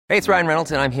Hey, it's Ryan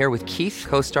Reynolds, and I'm here with Keith,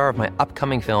 co-star of my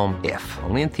upcoming film, If,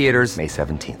 only in theaters May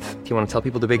 17th. Do you want to tell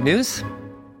people the big news?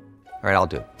 All right, I'll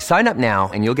do it. Sign up now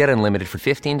and you'll get unlimited for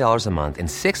 $15 a month and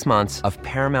 6 months of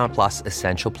Paramount Plus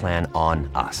Essential Plan on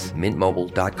us.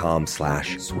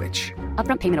 MintMobile.com/switch.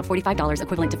 Upfront payment of $45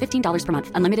 equivalent to $15 per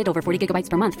month. Unlimited over 40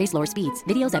 gigabytes per month. Face lower speeds.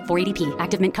 Videos at 480p.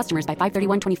 Active Mint customers by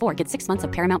 531.24 get 6 months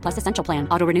of Paramount Plus Essential Plan.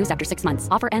 Auto renews after 6 months.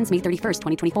 Offer ends May 31st,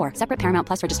 2024. Separate Paramount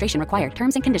Plus registration required.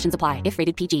 Terms and conditions apply if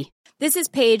rated PG. This is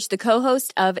Paige, the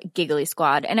co-host of Giggly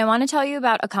Squad, and I want to tell you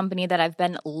about a company that I've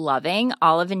been loving,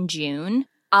 Olive & June.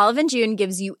 Olive & June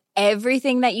gives you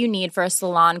everything that you need for a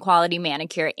salon-quality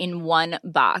manicure in one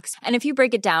box. And if you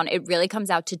break it down, it really comes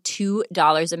out to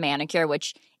 $2 a manicure,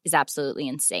 which is absolutely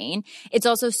insane. It's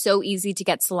also so easy to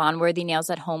get salon-worthy nails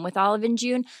at home with Olive &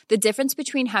 June. The difference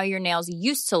between how your nails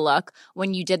used to look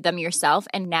when you did them yourself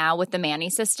and now with the Mani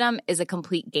system is a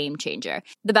complete game changer.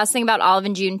 The best thing about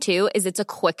Olive & June, too, is it's a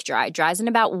quick dry. Dries in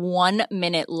about 1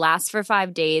 minute, lasts for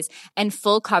 5 days, and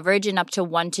full coverage in up to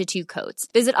 1 to 2 coats.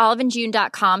 Visit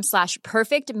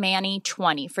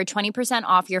oliveandjune.com/perfectmani20 for 20%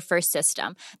 off your first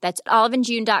system. That's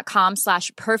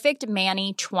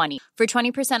oliveandjune.com/perfectmani20 for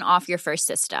 20% off your first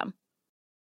system.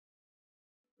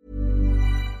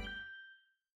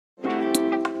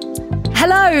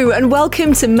 Hello and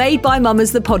welcome to Made by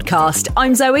Mamas, the podcast.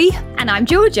 I'm Zoe. And I'm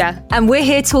Georgia. And we're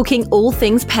here talking all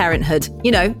things parenthood.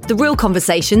 You know, the real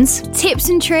conversations. Tips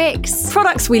and tricks.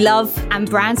 Products we love. And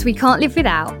brands we can't live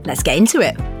without. Let's get into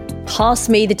it. Pass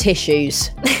me the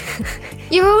tissues.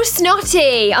 You're all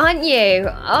snotty, aren't you?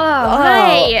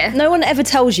 Hey. No one ever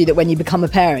tells you that when you become a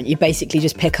parent, you basically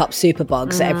just pick up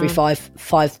superbugs every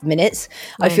five minutes.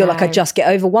 I feel like I just get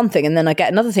over one thing and then I get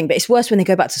another thing. But it's worse when they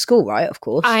go back to school, right? Of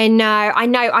course. I know.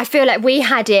 I feel like we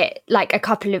had it like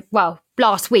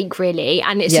last week really.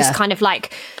 And it's just kind of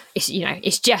like,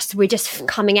 we're just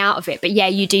coming out of it. But yeah,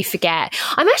 you do forget.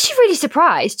 I'm actually really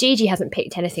surprised Gigi hasn't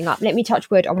picked anything up. Let me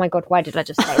touch wood. Oh my God, why did I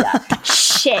just say that?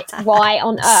 Shit, why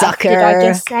on earth did I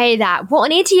just say that? What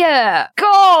an idiot.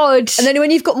 God. And then when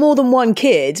you've got more than one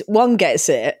kid, one gets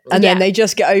it and then they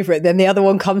just get over it. Then the other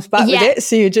one comes back with it.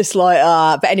 So you're just like,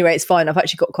 But anyway, it's fine. I've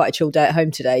actually got quite a chill day at home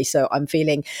today. So I'm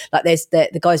feeling like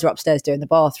the guys are upstairs doing the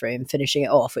bathroom, finishing it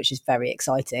off, which is very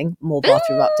exciting. More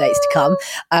bathroom updates to come.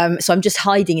 So I'm just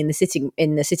hiding in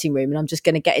the sitting room and I'm just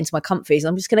going to get into my comfies and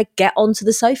I'm just going to get onto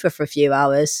the sofa for a few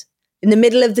hours. In the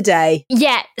middle of the day.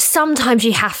 Yeah, sometimes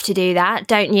you have to do that,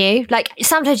 don't you? Like,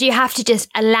 sometimes you have to just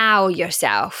allow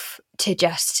yourself to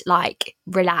just, like,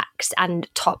 relax and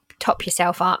top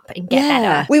yourself up and get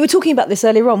better. We were talking about this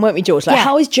earlier on, weren't we, George? Like,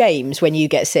 how is James when you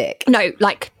get sick? No,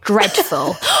 like,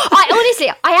 dreadful.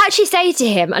 I actually say to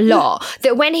him a lot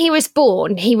that when he was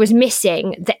born, he was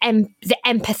missing the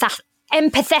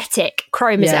empathetic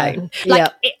chromosome.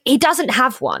 He doesn't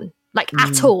have one.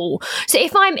 At all. So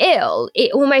if I'm ill,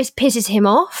 it almost pisses him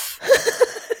off.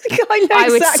 I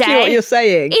know exactly what you're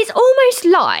saying. It's almost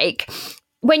like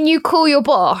when you call your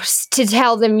boss to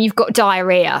tell them you've got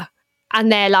diarrhea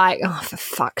and they're like, oh, for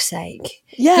fuck's sake.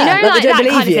 Yeah, you know, they don't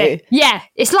believe you. Yeah,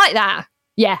 it's like that.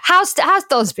 Yeah, how's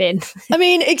Doz been? I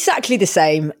mean, exactly the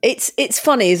same. It's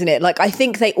funny, isn't it? Like, I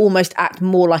think they almost act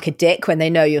more like a dick when they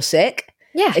know you're sick.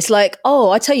 Yeah. It's like,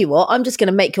 I tell you what, I'm just going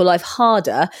to make your life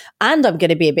harder and I'm going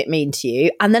to be a bit mean to you.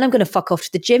 And then I'm going to fuck off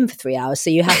to the gym for 3 hours. So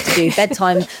you have to do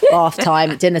bedtime, bath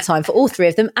time, dinner time for all three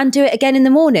of them and do it again in the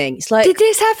morning. It's like, did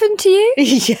this happen to you?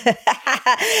 Yeah.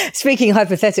 Speaking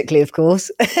hypothetically, of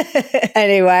course.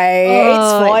 Anyway,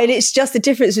 it's fine. It's just the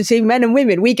difference between men and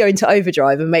women. We go into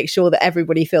overdrive and make sure that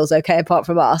everybody feels okay apart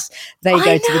from us. They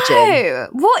go to the gym.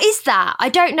 What is that? I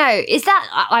don't know. Is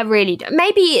that, I really don't.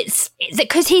 Maybe it's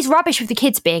because he's rubbish with the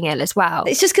kids being ill as well.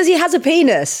 It's just because he has a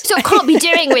penis. So I can't be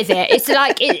doing with it. It's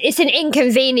like it's an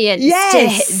inconvenience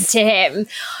to him.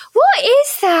 What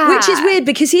is that? Which is weird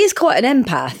because he is quite an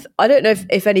empath. I don't know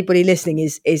if anybody listening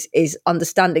is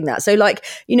understanding that. So like,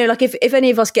 you know, like if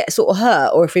any of us get sort of hurt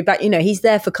or if we're back, you know, he's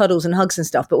there for cuddles and hugs and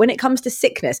stuff. But when it comes to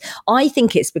sickness, I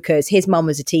think it's because his mum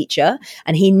was a teacher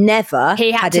and he never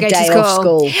had a day off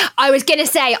school. I was going to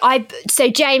say, so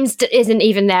James isn't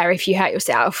even there if you hurt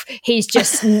yourself. He's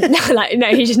just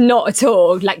he's just not at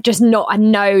all. Like just not,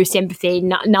 no sympathy,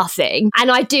 nothing. And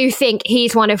I do think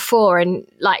he's one of four and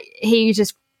like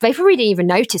they probably didn't even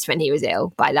notice when he was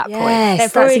ill by that point.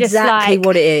 Yes, that's exactly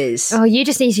what it is. Oh, you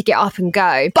just need to get up and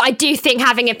go. But I do think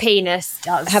having a penis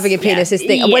does. Having a penis is the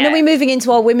thing. Yeah. When are we moving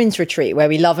into our women's retreat where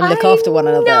we love and look after one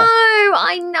another?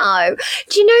 I know.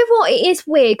 Do you know what? It is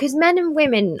weird because men and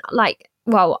women,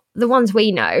 the ones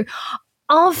we know,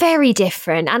 are very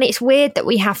different. And it's weird that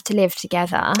we have to live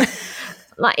together.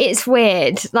 Like, it's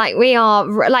weird. Like, we are,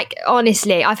 like,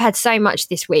 honestly, I've had so much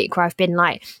this week where I've been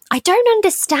like, I don't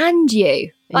understand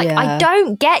you. Like, I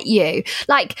don't get you.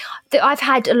 Like, I've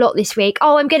had a lot this week.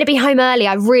 Oh, I'm going to be home early.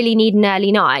 I really need an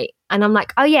early night. And I'm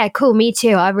like, oh yeah, cool. Me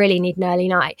too. I really need an early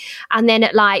night. And then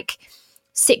at like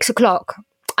 6 o'clock,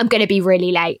 I'm going to be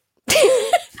really late.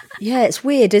 Yeah, it's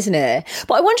weird, isn't it?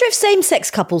 But I wonder if same-sex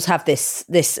couples have this.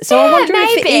 So I wonder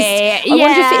if it is. I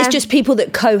wonder if it's just people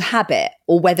that cohabit,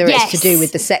 or whether it's to do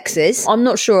with the sexes. I'm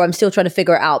not sure. I'm still trying to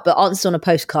figure it out. But answers on a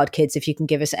postcard, kids, if you can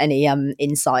give us any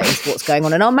insight into what's going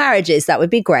on in our marriages, that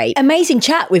would be great. Amazing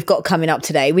chat we've got coming up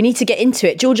today. We need to get into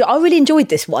it. Georgia, I really enjoyed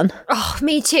this one. Oh,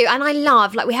 me too. And I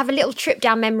love, like, we have a little trip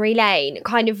down memory lane,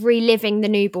 kind of reliving the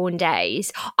newborn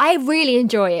days. I really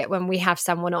enjoy it when we have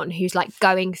someone on who's like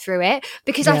going through it,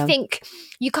 because I think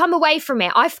you come away from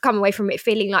it. I've come away from it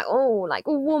feeling like, oh, like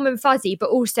all warm and fuzzy, but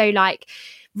also like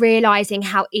realizing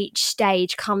how each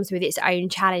stage comes with its own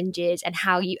challenges and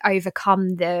how you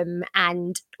overcome them,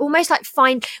 and almost like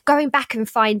going back and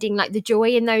finding like the joy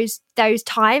in those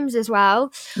times as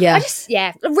well.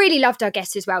 I really loved our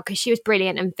guest as well, because she was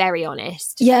brilliant and very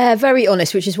honest. Yeah, very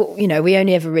honest, which is what, we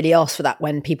only ever really ask for that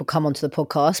when people come onto the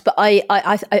podcast. But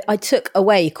I took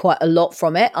away quite a lot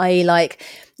from it. I like,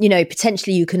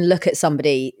 potentially you can look at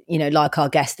somebody, like our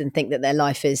guest, and think that their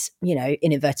life is, in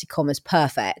inverted commas,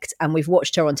 perfect. And we've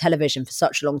watched her on television for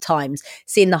such a long time,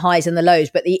 seeing the highs and the lows.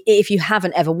 But if you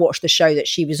haven't ever watched the show that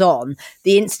she was on,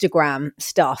 the Instagram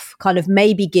stuff kind of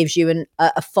maybe gives you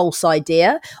a false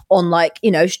idea on, like,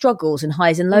 struggles and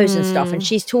highs and lows and stuff. And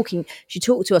she talked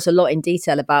to us a lot in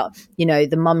detail about,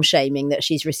 the mum shaming that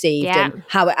she's received and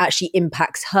how it actually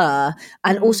impacts her,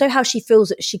 and also how she feels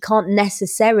that she can't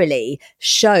necessarily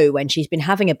show when she's been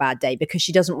having a bad day because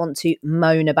she doesn't want to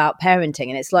moan about parenting.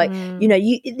 And it's like,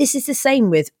 this is the same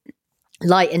with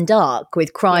light and dark,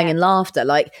 with crying and laughter.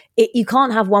 Like, you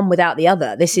can't have one without the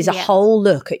other. This is a whole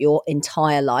look at your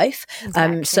entire life.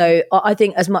 Exactly. So I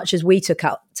think as much as we took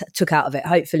out of it,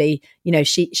 hopefully,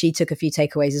 she took a few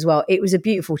takeaways as well. It was a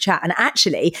beautiful chat. And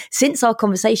actually, since our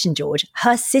conversation, George,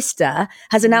 her sister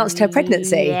has announced her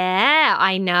pregnancy. Yeah,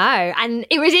 I know. And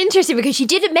it was interesting because she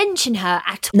didn't mention her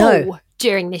at all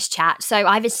during this chat. So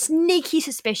I have a sneaky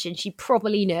suspicion she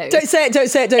probably knew. Don't say it.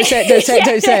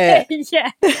 Yeah.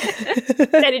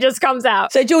 Then it just comes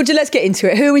out. So Georgia, let's get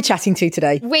into it. Who are we chatting to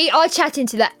today? We are chatting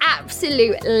to the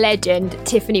absolute legend,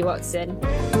 Tiffany Watson.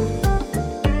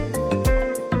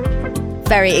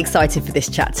 Very excited for this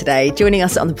chat today. Joining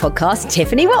us on the podcast,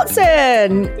 Tiffany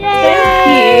Watson.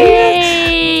 Yay!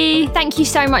 Thank you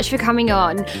so much for coming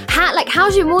on.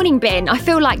 How's your morning been? I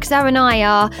feel like Zoe and I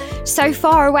are so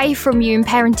far away from you in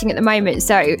parenting at the moment.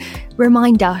 So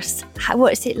remind us,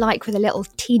 what's it like with a little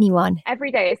teeny one?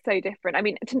 Every day is so different. I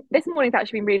mean, this morning's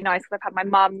actually been really nice because I've had my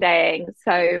mum staying.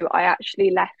 So I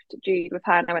actually left Jude with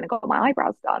her and I went and got my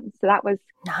eyebrows done. So that was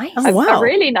nice. A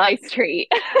really nice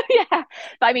treat. Yeah.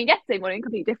 But I mean, yesterday morning,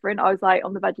 completely different. I was like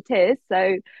on the verge of tears.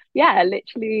 So yeah,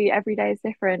 literally every day is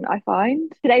different, I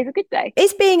find. Today's a good day.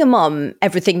 Is being a mum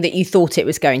everything that you thought it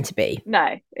was going to be?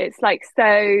 No, it's like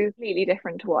so completely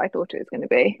different to what I thought it was going to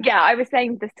be. Yeah, I was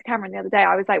saying this to Cameron the other day.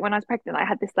 I was like, when I was pregnant, I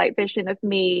had this like vision of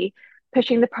me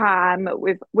pushing the pram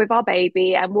with our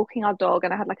baby and walking our dog,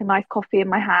 and I had like a nice coffee in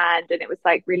my hand and it was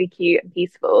like really cute and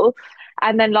peaceful.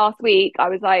 And then last week I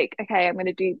was like, okay, I'm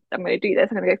gonna do this. I'm gonna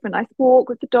go for a nice walk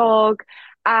with the dog.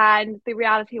 And the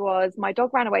reality was my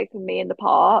dog ran away from me in the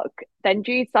park. Then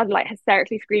Jude started like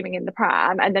hysterically screaming in the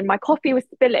pram, and then my coffee was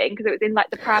spilling because it was in like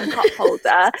the pram cup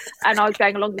holder and I was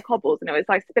going along the cobbles and it was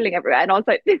like spilling everywhere, and I was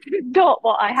like, this is not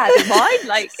what I had in mind.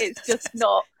 Like, it's just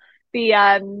not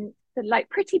the like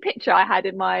pretty picture I had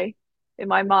in my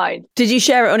mind. Did you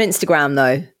share it on Instagram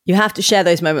though? You have to share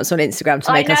those moments on Instagram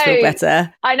to make us feel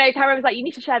better. I know. Karen was like, you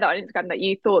need to share that on Instagram, that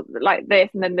you thought like this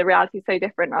and then the reality is so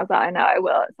different. And I was like, I know I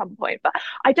will at some point, but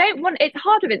I don't want, it's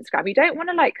hard with Instagram. You don't want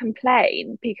to like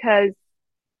complain because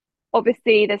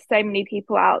obviously there's so many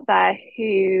people out there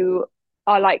who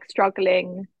are like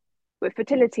struggling with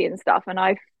fertility and stuff. And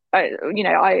I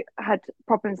had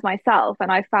problems myself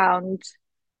and I found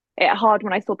it hard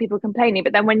when I saw people complaining.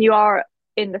 But then when you are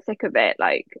in the thick of it,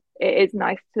 like, it is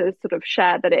nice to sort of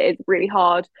share that it is really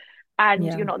hard and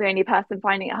you're not the only person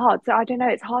finding it hard. So I don't know,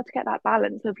 it's hard to get that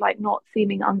balance of like not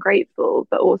seeming ungrateful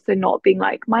but also not being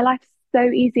like, my life's so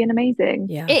easy and amazing.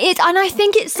 It is. And I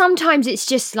think sometimes it's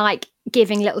just like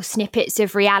giving little snippets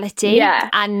of reality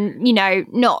and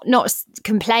not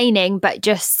complaining but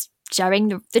just showing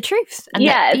the truth and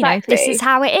that, exactly. This is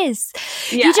how it is.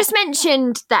 You just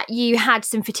mentioned that you had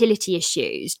some fertility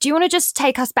issues. Do you want to just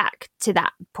take us back to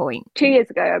that point? 2 years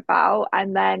ago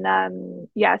and then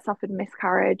suffered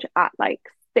miscarriage at like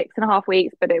 6.5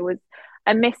 weeks, but it was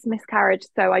a miscarriage.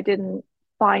 So I didn't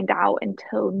find out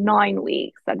until 9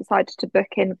 weeks. I decided to book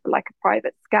in for like a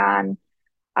private scan,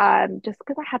 just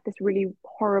because I had this really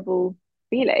horrible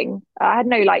feeling. I had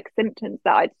no like symptoms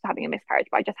that I was having a miscarriage,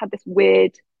 but I just had this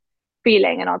weird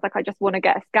feeling, and I was like, I just want to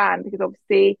get a scan, because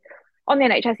obviously on the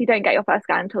NHS you don't get your first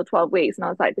scan until 12 weeks, and I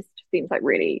was like, this just seems like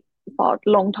really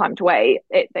long time to wait.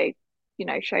 They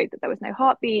showed that there was no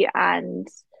heartbeat and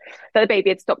that the baby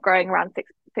had stopped growing around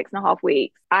 6.5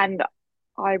 weeks, and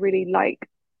I really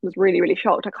was really, really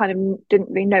shocked. I kind of didn't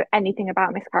really know anything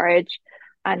about miscarriage,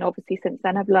 and obviously since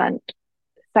then I've learned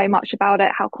so much about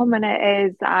it, how common it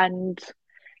is, and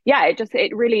yeah,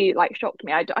 it really like shocked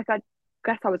me. I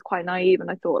guess I was quite naive,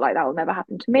 and I thought like that will never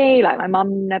happen to me. Like my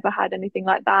mum never had anything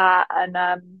like that, and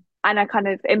I kind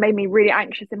of, it made me really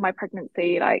anxious in my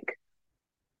pregnancy. Like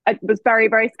I was very,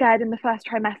 very scared in the first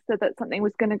trimester that something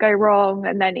was going to go wrong,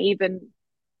 and then even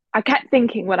I kept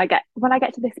thinking when I get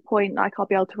to this point, like I'll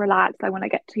be able to relax. Like when I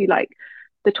get to like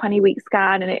the 20-week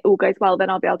scan and it all goes well, then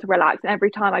I'll be able to relax. And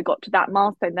every time I got to that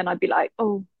milestone, then I'd be like,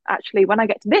 oh, actually, when I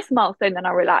get to this milestone, then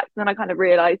I'll relax. And then I kind of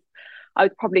realized I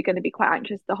was probably going to be quite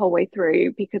anxious the whole way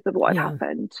through because of what had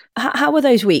happened. How were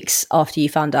those weeks after you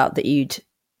found out that you'd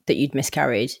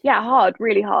miscarried? Yeah, hard,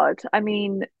 really hard. I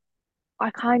mean, I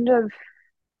kind of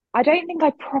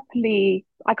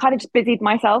just busied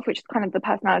myself, which is kind of the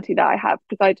personality that I have,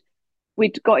 because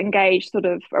we'd got engaged sort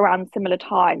of around similar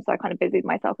time. So I kind of busied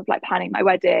myself with like planning my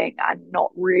wedding and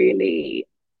not really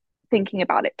thinking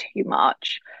about it too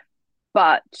much.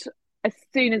 But as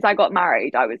soon as I got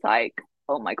married, I was like,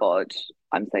 oh my God,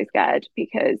 I'm so scared,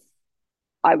 because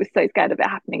I was so scared of it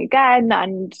happening again.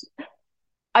 And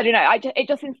I don't know, it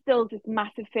just instills this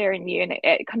massive fear in you, and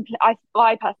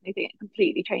I personally think it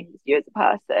completely changes you as a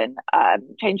person,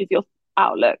 changes your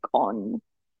outlook on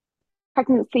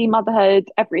pregnancy, motherhood,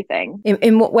 everything.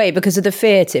 In what way? Because of the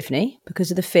fear, Tiffany? Because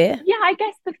of the fear? Yeah, I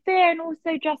guess the fear, and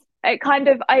also just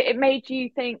it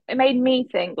made me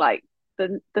think like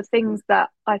the things that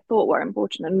I thought were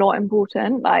important and not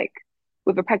important. Like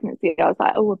with a pregnancy, I was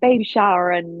like, oh, a baby shower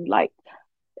and like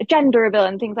a gender reveal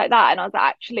and things like that. And I was like,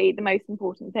 actually, the most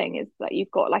important thing is that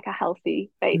you've got like a healthy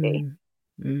baby.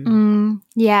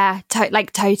 Yeah,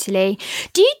 totally.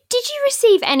 Did you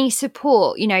receive any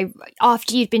support,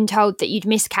 after you'd been told that you'd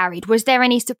miscarried? Was there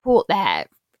any support there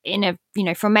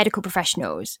from medical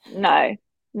professionals? No,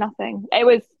 nothing. It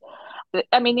was,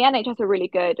 I mean, the NHS are really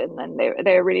good, and then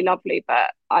they were really lovely,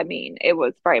 but I mean, it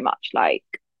was very much like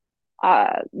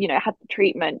had the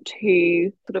treatment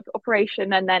to sort of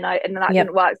operation, and then that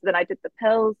didn't work, so then I did the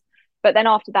pills. But then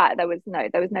after that, there was no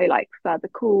like further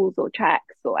calls or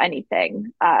checks or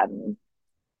anything. And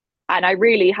I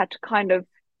really had to kind of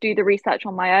do the research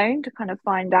on my own to kind of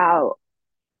find out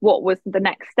what was the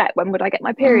next step. When would I get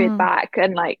my period back?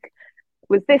 And like,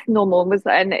 was this normal?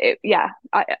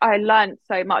 I learned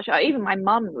so much. Even my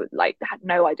mum had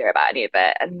no idea about any of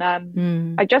it.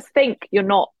 And I just think you're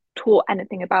not taught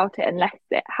anything about it unless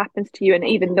it happens to you, and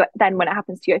even then when it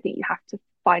happens to you, I think you have to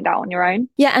find out on your own.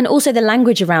 Yeah, and also the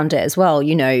language around it as well,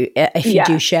 if you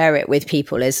do share it with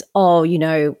people, is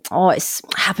it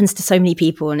happens to so many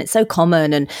people and it's so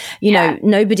common, and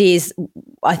nobody is,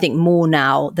 I think, more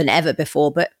now than ever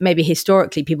before, but maybe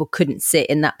historically people couldn't sit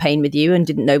in that pain with you and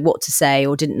didn't know what to say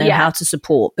or didn't know how to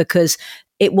support, because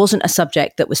it wasn't a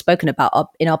subject that was spoken about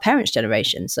in our parents'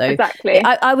 generation. So exactly.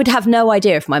 I would have no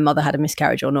idea if my mother had a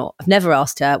miscarriage or not. I've never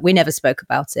asked her. We never spoke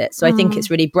about it. So I think it's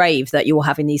really brave that you're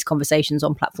having these conversations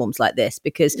on platforms like this,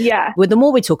 because the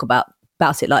more we talk about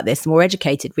it like this, the more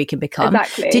educated we can become.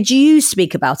 Exactly. Did you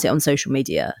speak about it on social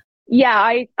media? Yeah,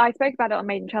 I spoke about it on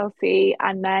Made in Chelsea,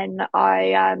 and then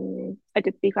I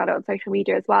did speak about it on social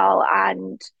media as well.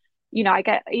 And I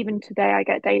get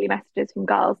daily messages from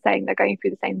girls saying they're going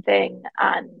through the same thing,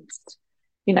 and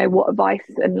what advice,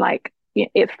 and like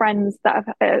if friends that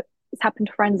have it's happened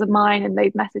to friends of mine, and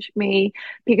they've messaged me,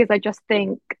 because I just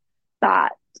think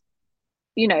that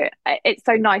it's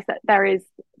so nice that there is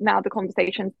now the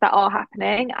conversations that are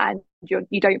happening, and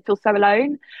you don't feel so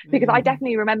alone. Because I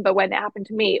definitely remember when it happened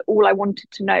to me, all I wanted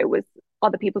to know was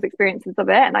other people's experiences of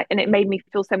it, and it made me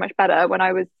feel so much better when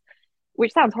I was,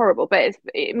 which sounds horrible, but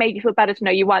it made you feel better to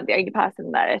know you weren't the only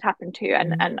person that it happened to,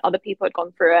 and other people had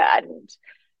gone through it. And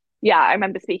yeah, I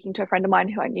remember speaking to a friend of mine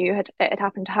who I knew it had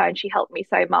happened to her, and she helped me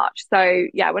so much. So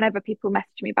yeah, whenever people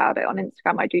message me about it on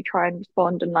Instagram, I do try and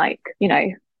respond and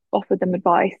offer them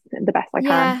advice the best I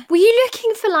can. Were you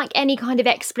looking for like any kind of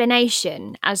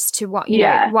explanation as to what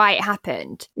why it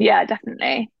happened? Yeah,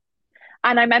 definitely.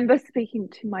 And I remember speaking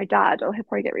to my dad, or he'll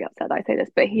probably get really upset that I say this,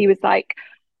 but he was like,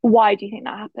 why do you think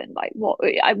that happened? Like,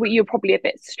 you're probably a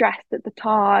bit stressed at the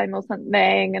time or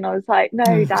something. And I was like, no,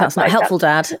 Dad, that's not helpful,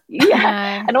 Dad.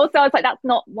 Yeah. And also I was like, that's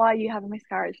not why you have a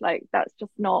miscarriage. Like, that's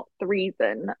just not the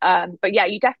reason. But yeah,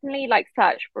 you definitely like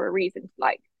search for a reason to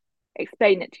like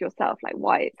explain it to yourself, like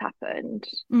why it's happened.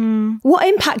 What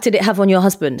impact did it have on your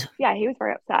husband? Yeah, he was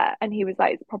very upset, and he was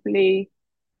like, it's probably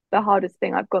the hardest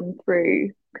thing I've gone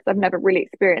through because I've never really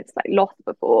experienced like loss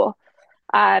before.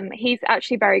 He's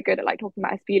actually very good at like talking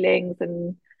about his feelings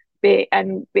and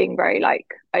being very like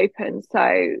open.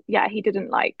 So yeah, he didn't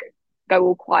like go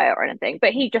all quiet or anything,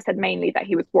 but he just said mainly that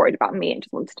he was worried about me and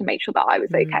just wanted to make sure that I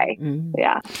was okay.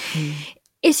 Yeah.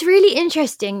 It's really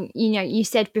interesting, you know, you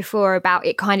said before about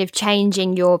it kind of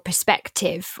changing your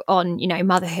perspective on, you know,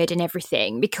 motherhood and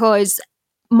everything, because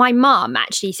my mum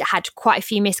actually had quite a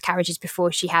few miscarriages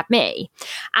before she had me.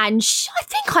 And I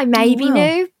think I maybe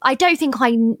knew. I don't think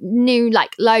I knew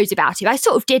like loads about it. I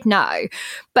sort of did know.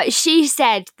 But she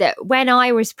said that when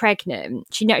I was pregnant,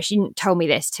 she didn't tell me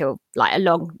this till like a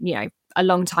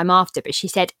long time after, but she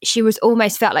said she was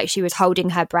almost felt like she was holding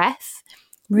her breath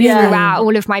throughout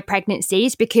all of my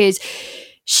pregnancies, because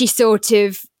she sort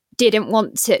of didn't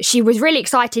want to, she was really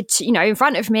excited to, you know, in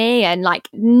front of me and like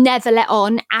never let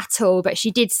on at all. But she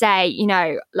did say, you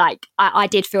know, like I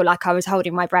did feel like I was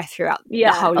holding my breath throughout the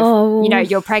whole of, you know,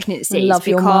 your pregnancies. Love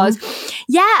because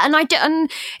and I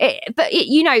did, but it,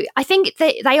 you know, I think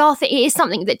that it is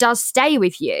something that does stay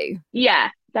with you. Yeah,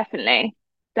 definitely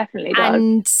does.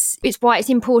 And it's why it's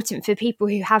important for people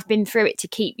who have been through it to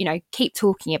keep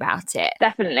talking about it.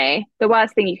 Definitely. The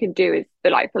worst thing you can do is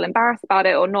to like feel embarrassed about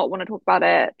it or not want to talk about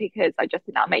it, because I just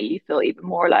think that make you feel even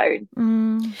more alone.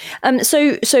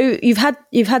 So you've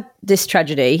had this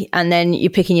tragedy, and then you're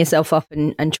picking yourself up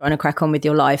and trying to crack on with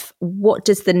your life. What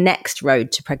does the next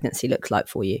road to pregnancy look like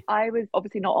for you? I was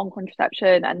obviously not on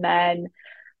contraception, and then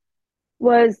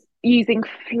was using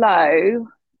Flow.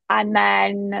 And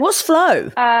then what's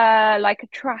Flow? Like a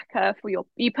tracker for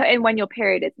you put in when your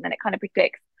period is, and then it kind of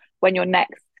predicts when your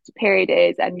next period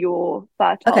is and your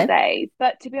fertile days.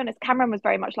 But to be honest, Cameron was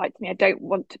very much like to me, I don't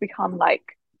want to become like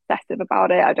obsessive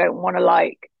about it. I don't want to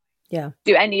like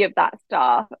do any of that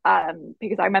stuff.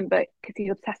 Because I remember, because he's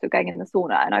obsessed with going in the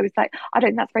sauna, and I was like, I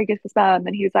don't think that's very good for sperm.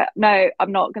 And he was like, no,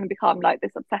 I'm not going to become like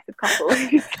this obsessive couple.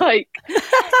 He's like,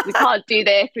 we can't do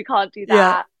this, we can't do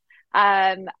that.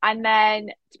 And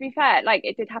then, to be fair, like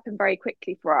it did happen very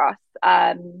quickly for us.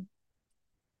 And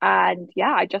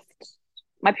yeah,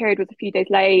 my period was a few days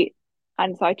late,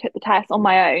 and so I took the test on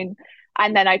my own,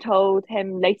 and then I told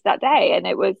him later that day, and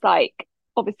it was like,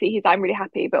 obviously he's like, I'm really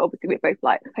happy, but obviously we're both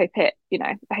like, I hope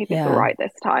it's all right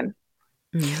this time.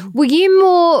 Were you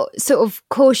more sort of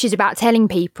cautious about telling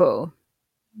people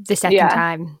the second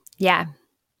time? Yeah.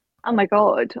 Oh my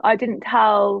God, I didn't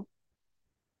tell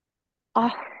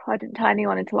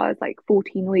anyone until I was like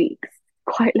 14 weeks,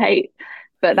 quite late.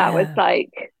 But that was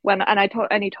like and I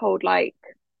only told like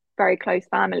very close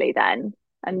family then,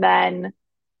 and then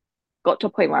got to a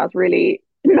point where I was really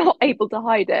not able to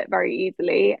hide it very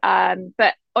easily.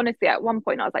 But honestly, at one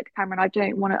point I was like, Cameron, I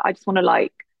just want to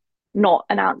like not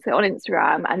announce it on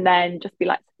Instagram, and then just be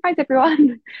like, surprise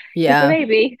everyone, it's a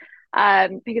baby.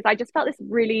 Because I just felt this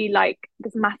really like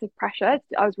this massive pressure.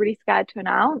 I was really scared to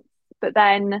announce, but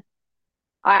then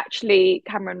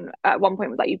Cameron at one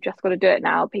point was like, you've just got to do it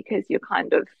now because you're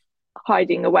kind of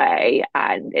hiding away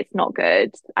and it's not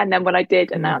good. And then when I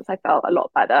did announce, I felt a lot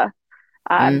better.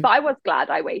 But I was glad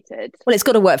I waited. Well, it's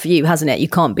got to work for you, hasn't it? You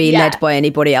can't be led by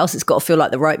anybody else. It's got to feel like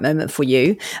the right moment for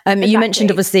you. Exactly. You mentioned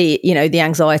obviously, you know, the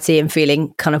anxiety and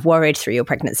feeling kind of worried through your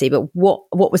pregnancy, but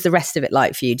what was the rest of it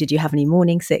like for you? Did you have any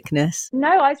morning sickness? No,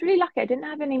 I was really lucky. I didn't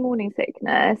have any morning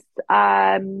sickness.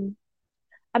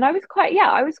 And I was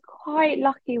quite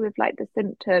lucky with like the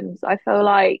symptoms. I feel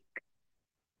like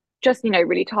just, you know,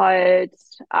 really tired.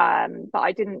 But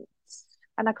I didn't,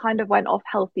 and I kind of went off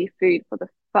healthy food for the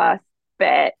first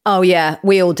bit. Oh yeah,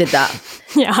 we all did that.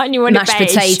 And you wanted mashed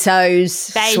potatoes,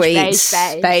 sweets,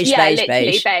 beige,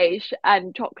 beige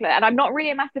and chocolate. And I'm not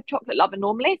really a massive chocolate lover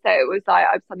normally, so it was like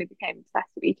I suddenly became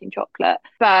obsessed with eating chocolate.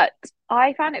 But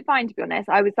I found it fine, to be honest.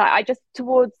 I was like, I just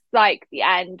towards like the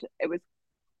end, it was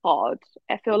hard.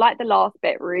 I feel like the last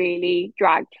bit really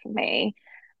dragged for me,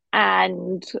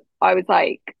 and I was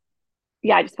like,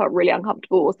 I just felt really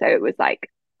uncomfortable. So it was like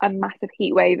a massive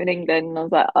heat wave in England, and I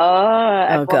was like,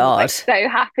 oh God, was, like, so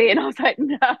happy, and I was like,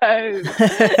 no.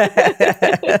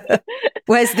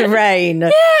 Where's the rain?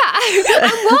 And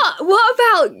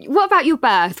what about your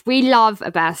birth? We love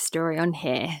a birth story on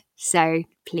here, so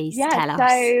please tell us. So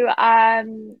I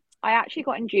actually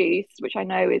got induced, which I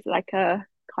know is like a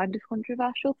kind of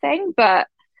controversial thing, but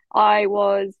I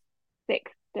was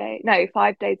 6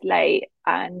 5 days late,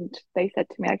 and they said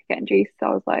to me I could get induced. So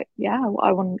I was like, yeah,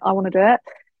 I want to do it.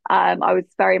 I was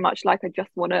very much like,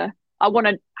 I want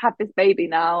to have this baby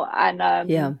now.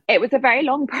 And it was a very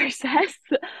long process.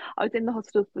 I was in the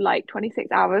hospital for like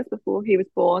 26 hours before he was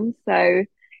born. So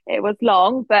it was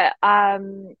long, but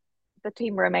the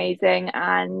team were amazing.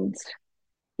 And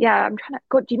yeah, I'm trying to,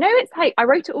 God, it's like, I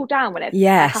wrote it all down when it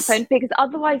happened, because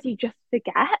otherwise you just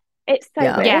forget. It's so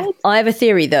weird. Yeah. I have a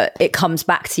theory that it comes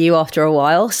back to you after a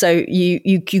while. So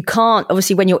you can't,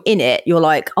 obviously when you're in it, you're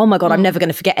like, oh my God, I'm never going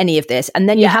to forget any of this. And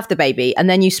then you have the baby, and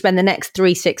then you spend the next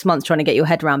 3-6 months trying to get your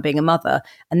head around being a mother.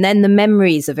 And then the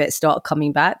memories of it start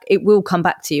coming back. It will come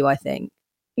back to you, I think.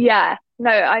 Yeah.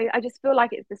 No, I just feel like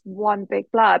it's this one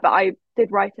big blur, but I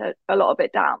did write a lot of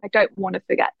it down. I don't want to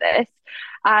forget this.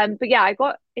 But yeah, I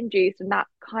got induced, and that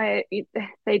kind of,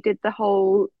 they did the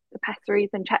pessaries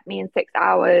and checked me in 6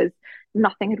 hours.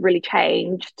 Nothing had really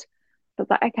changed. So I was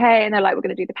like, okay. And they're like, we're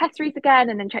going to do the pessaries again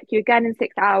and then check you again in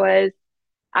 6 hours.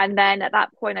 And then at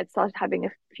that point, I'd started having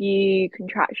a few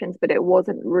contractions, but it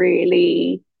wasn't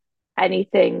really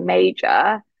anything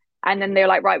major. And then they were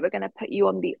like, right, we're going to put you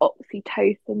on the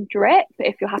oxytocin drip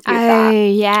if you're happy with that. Oh,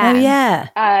 yeah.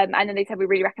 And then they said, we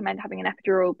really recommend having an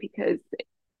epidural because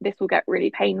this will get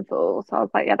really painful. So I was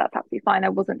like, yeah, that's absolutely fine. I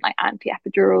wasn't like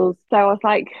anti-epidurals. So I was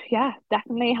like, yeah,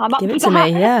 definitely. I'm up Give for it to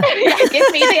that. me, yeah.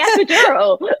 Give me the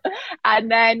epidural. And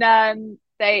then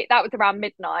that was around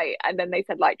midnight. And then they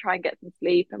said, like, try and get some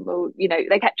sleep. And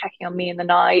they kept checking on me in the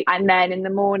night. And then in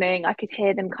the morning, I could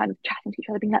hear them kind of chatting to each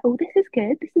other, being like, oh, this is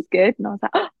good. This is good. And I was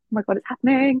like, oh my God, it's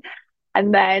happening.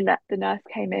 And then the nurse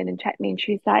came in and checked me, and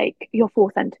she's like, you're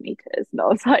 4 centimeters. And I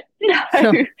was like, no,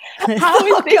 how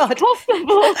is this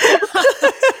possible?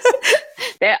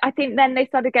 I think then they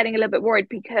started getting a little bit worried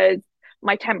because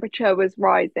my temperature was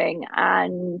rising,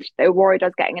 and they were worried I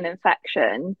was getting an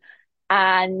infection,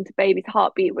 and baby's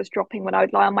heartbeat was dropping when I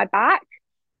would lie on my back.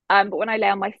 But when I lay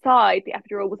on my side, the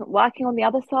epidural wasn't working on the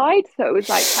other side. So it was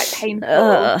like quite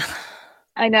painful.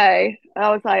 I know. I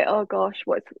was like, oh gosh,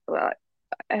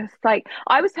 I was like,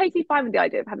 I was totally fine with the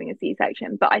idea of having a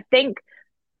C-section, but I think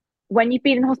when you've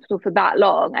been in hospital for that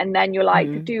long, and then you're like,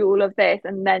 to do all of this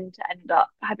and then to end up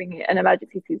having an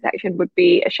emergency C-section would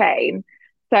be a shame.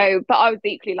 So, but I was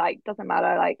equally like, doesn't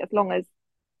matter, like as long as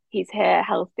he's here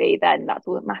healthy, then that's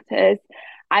all that matters.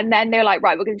 And then they were like,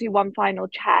 right, we're going to do one final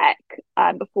check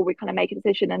before we kind of make a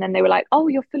decision. And then they were like, oh,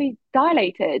 you're fully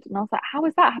dilated. And I was like, how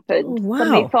has that happened? Oh, wow.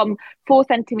 Suddenly from 4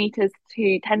 centimeters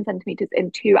to 10 centimeters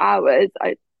in 2 hours.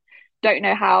 I don't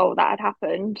know how that had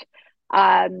happened.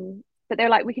 But they were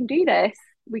like, we can do this.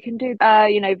 We can do,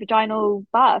 vaginal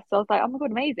birth. So I was like, oh my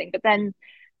God, amazing. But then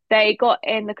they got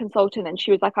in the consultant, and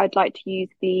she was like, I'd like to use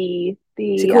the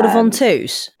is it called a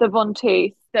ventouse? The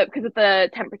ventouse. So because of the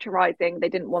temperature rising, they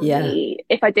didn't want me,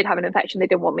 if I did have an infection, they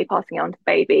didn't want me passing it on to the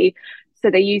baby. So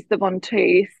they used the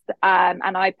ventouse,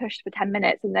 and I pushed for 10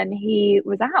 minutes, and then he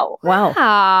was out.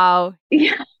 Wow.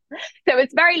 Yeah. So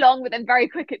it's very long, but then very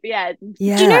quick at the end.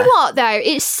 Yeah. Do you know what, though?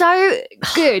 It's so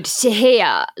good to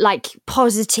hear like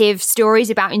positive stories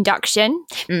about induction,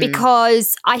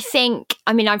 because I think,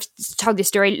 I mean, I've told this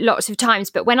story lots of times,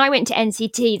 but when I went to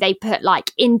NCT, they put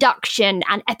like induction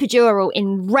and epidural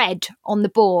in red on the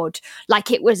board. Like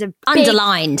it was a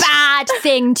underlined bad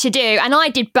thing to do. And I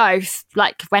did both,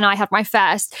 like when I had my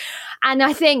first. And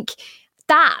I think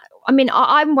that, I mean,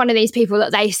 I'm one of these people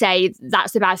that they say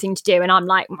that's the bad thing to do, and I'm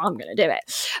like, I'm going to do it.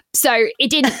 So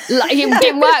it didn't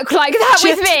work like that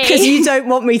with me. Because you don't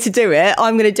want me to do it,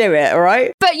 I'm going to do it, all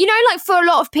right? But, like for a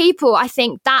lot of people, I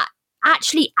think that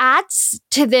actually adds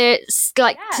to the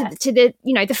to the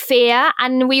the fear.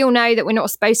 And we all know that we're not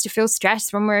supposed to feel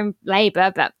stress when we're in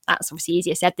labour, but that's obviously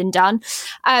easier said than done.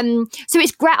 So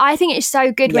it's great. I think it's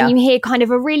so good when you hear kind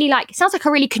of a really it sounds like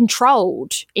a really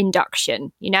controlled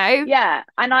induction, Yeah.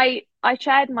 And I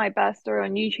shared my birth story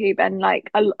on YouTube, and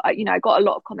I got a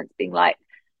lot of comments being like,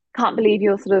 can't believe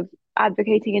you're sort of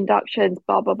advocating inductions,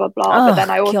 blah blah blah blah. But then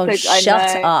I also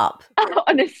shut up,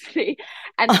 honestly.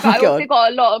 And I also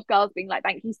got a lot of girls being like,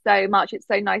 thank you so much, it's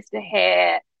so nice to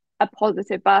hear a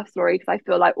positive birth story, because I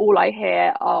feel like all I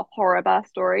hear are horror birth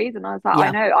stories. And I was like, I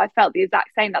know, I felt the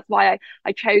exact same. That's why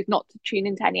I chose not to tune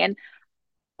into any. And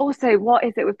also, what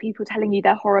is it with people telling you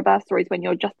their horror birth stories when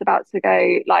you're just about to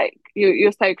go, like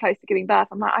you're so close to giving birth?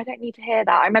 I'm like, I don't need to hear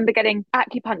that. I remember getting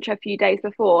acupuncture a few days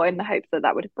before in the hopes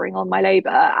that would bring on my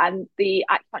labour, and the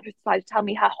acupuncturist decided to tell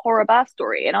me her horror birth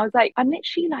story, and I was like, I'm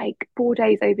literally like 4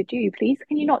 days overdue. Please,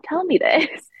 can you not tell me this?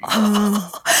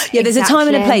 Yeah, there's a time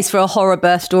and a place for a horror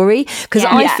birth story, because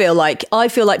I feel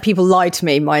like people lied to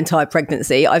me my entire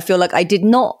pregnancy. I feel like I did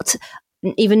not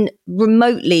even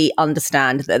remotely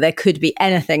understand that there could be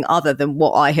anything other than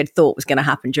what I had thought was going to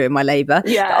happen during my labour.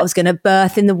 Yeah. That I was going to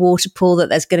birth in the water pool, that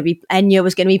there's going to be Enya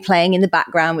was going to be playing in the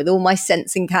background with all my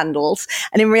scentsing candles.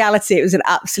 And in reality, it was an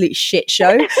absolute shit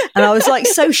show. And I was like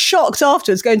so shocked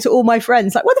afterwards, going to all my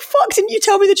friends, like, why the fuck didn't you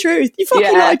tell me the truth? You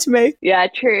fucking lied to me. Yeah,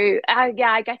 true.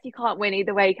 Yeah, I guess you can't win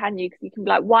either way, can you? Because you can be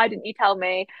like, why didn't you tell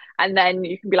me? And then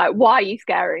you can be like, why are you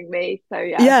scaring me? So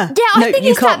yeah, I think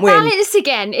it's that balance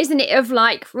again, isn't it, of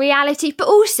like reality, but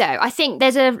also I think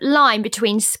there's a line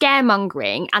between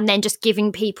scaremongering and then just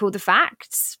giving people the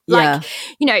facts. Like,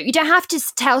 you know, you don't have to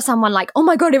tell someone like, oh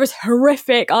my god, it was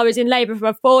horrific, I was in labour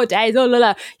for 4 days, oh la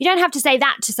la. You don't have to say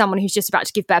that to someone who's just about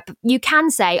to give birth. You can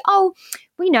say, oh,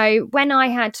 we know when I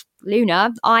had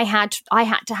Luna, I had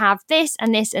to have this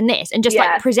and this and this, and just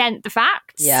like present the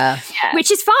facts.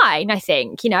 Which is fine, I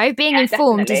think. You know, being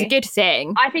informed is a good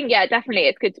thing. I think definitely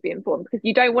it's good to be informed, because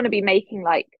you don't want to be making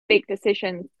like big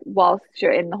decisions whilst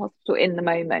you're in the hospital in the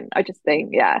moment. I just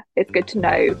think it's good to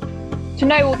know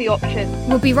all the options.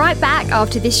 We'll be right back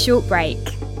after this short break.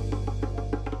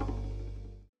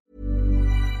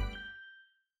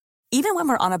 Even when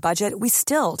we're on a budget, we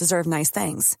still deserve nice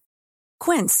things.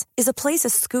 Quince is a place to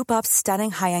scoop up stunning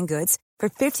high-end goods for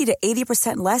 50 to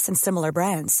 80% less than similar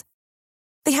brands.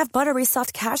 They have buttery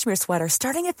soft cashmere sweaters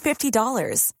starting at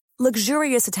 $50,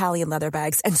 luxurious Italian leather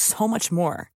bags, and so much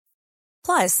more.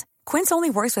 Plus, Quince only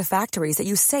works with factories that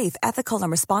use safe, ethical, and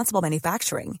responsible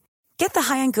manufacturing. Get the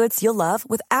high-end goods you'll love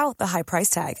without the high price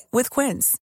tag with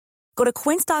Quince. Go to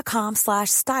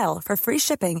quince.com/style for free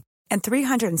shipping and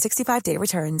 365-day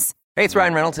returns. Hey, it's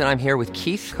Ryan Reynolds, and I'm here with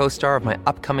Keith, co-star of my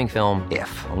upcoming film, If,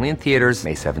 only in theaters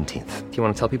May 17th. Do you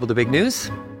want to tell people the big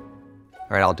news?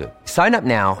 All right, I'll do it. Sign up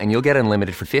now and you'll get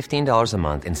unlimited for $15 a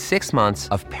month and 6 months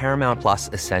of Paramount Plus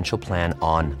Essential Plan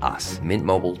on us.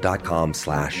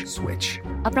 MintMobile.com/switch.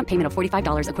 Upfront payment of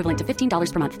 $45 equivalent to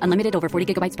 $15 per month. Unlimited over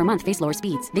 40 gigabytes per month. Face lower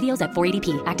speeds. Videos at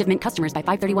 480p. Active Mint customers by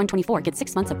 531.24 get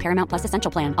 6 months of Paramount Plus Essential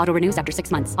Plan. Auto renews after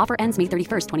 6 months. Offer ends May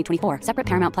 31st, 2024. Separate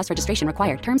Paramount Plus registration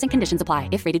required. Terms and conditions apply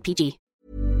if rated PG.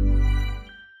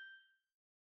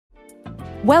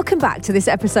 Welcome back to this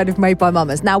episode of Made by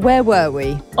Mamas. Now, where were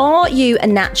we? Are you a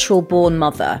natural born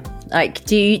mother? Like,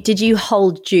 did you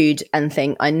hold Jude and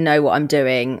think, I know what I'm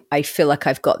doing, I feel like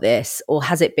I've got this, or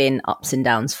has it been ups and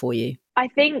downs for you? I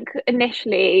think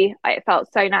initially it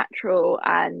felt so natural,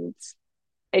 and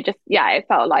it just, it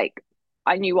felt like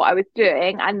I knew what I was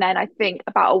doing. And then I think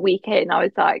about a week in, I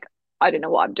was like, I don't know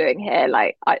what I'm doing here.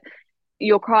 Like,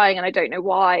 you're crying and I don't know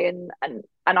why. And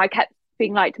I kept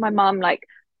being like to my mum, like,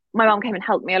 my mum came and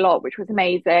helped me a lot, which was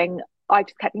amazing. I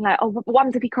just kept being like, oh, what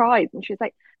happens if he cries? And she was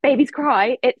like, babies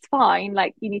cry, it's fine.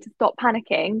 Like, you need to stop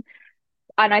panicking.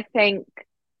 And I think,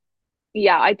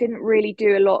 I didn't really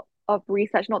do a lot of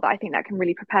research. Not that I think that can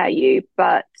really prepare you,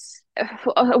 but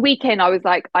for a week in, I was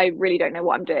like, I really don't know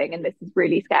what I'm doing, and this is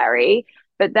really scary.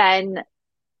 But then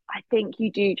I think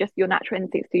you do just, your natural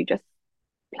instincts do just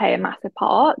play a massive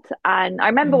part. And I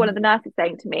remember one of the nurses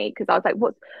saying to me, because I was like,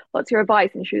 what's your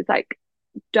advice? And she was like,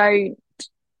 don't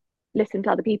listen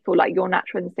to other people, like your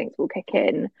natural instincts will kick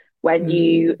in when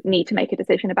you need to make a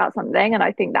decision about something. And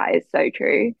I think that is so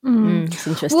true. It's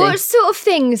interesting. What sort of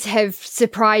things have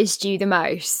surprised you the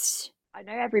most? I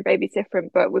know every baby's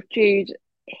different, but with Jude,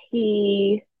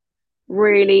 he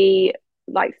really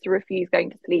likes to refuse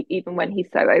going to sleep even when he's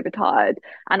so overtired,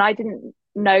 and I didn't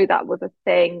know that was a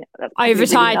thing.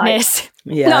 Overtiredness.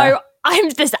 Really No,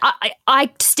 I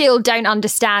still don't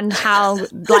understand how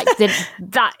like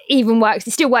that even works.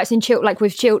 It still works in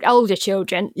with older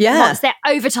children. Once they're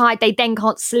overtired, they then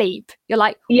can't sleep. You're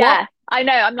like, what? I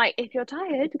know. I'm like, if you're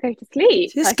tired, go to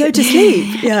sleep. Just go to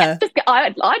sleep. Yeah.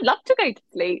 I'd love to go to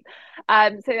sleep.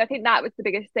 So I think that was the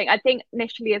biggest thing. I think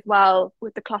initially as well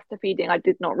with the cluster feeding, I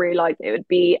did not realise it would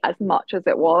be as much as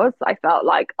it was. I felt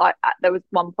like there was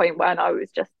one point when I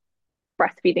was just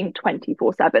breastfeeding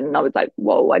 24/7, and I was like,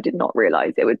 whoa, I did not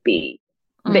realise it would be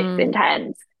this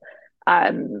intense.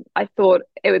 I thought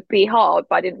it would be hard,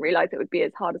 but I didn't realise it would be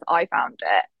as hard as I found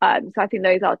it. So I think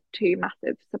those are two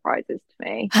massive surprises to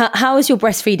me. How has your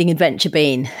breastfeeding adventure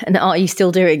been? And are you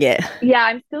still doing it? Yeah,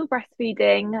 I'm still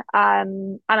breastfeeding,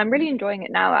 and I'm really enjoying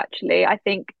it now, actually. I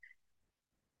think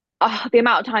the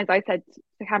amount of times I said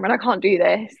to Cameron, I can't do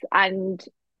this, and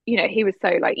he was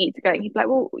so like easygoing. He'd be like,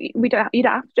 well, you don't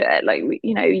have to, like,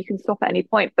 you can stop at any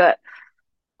point. But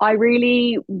I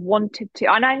really wanted to,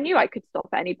 and I knew I could stop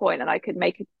at any point and I could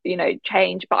make a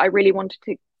change, but I really wanted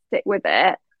to stick with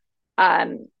it.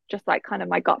 Just like kind of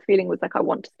my gut feeling was like, I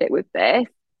want to stick with this.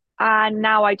 And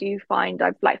now I do find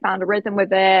I've like found a rhythm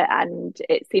with it, and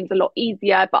it seems a lot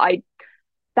easier. But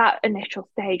that initial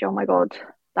stage, oh my God,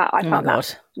 That I Oh my found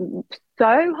God. that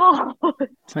so hard.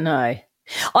 I know.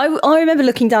 I remember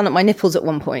looking down at my nipples at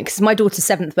one point because my daughter's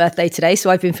 7th birthday today. So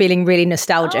I've been feeling really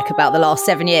nostalgic about the last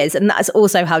 7 years. And that's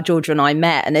also how Georgia and I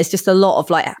met. And there's just a lot of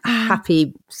like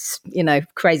happy,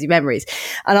 crazy memories.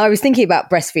 And I was thinking about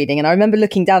breastfeeding and I remember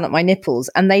looking down at my nipples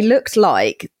and they looked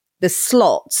like the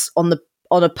slots on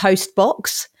a post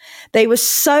box. They were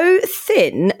so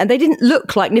thin and they didn't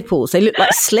look like nipples. They looked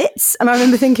like slits. And I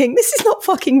remember thinking, this is not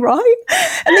fucking right.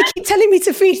 And they keep telling me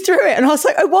to feed through it. And I was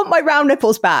like, I want my round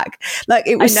nipples back. Like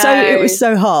it was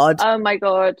so hard. Oh my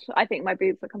God. I think my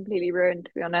boobs are completely ruined,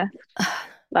 to be honest.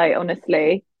 Like,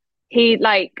 honestly. They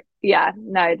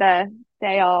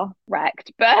are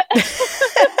wrecked, but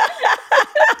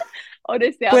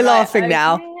honestly, we're laughing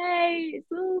now. Hey,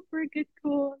 it's all for a good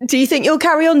cause. Do you think you'll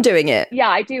carry on doing it? Yeah,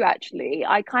 I do actually.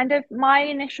 My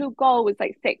initial goal was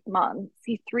like 6 months.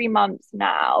 He's 3 months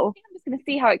now. I'm just going to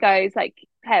see how it goes, like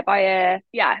play it by ear.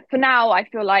 Yeah, for now, I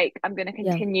feel like I'm going to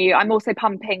continue. Yeah. I'm also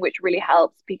pumping, which really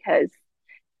helps because it's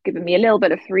giving me a little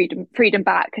bit of freedom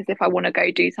back. Because if I want to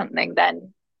go do something,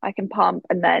 then I can pump,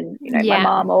 and then my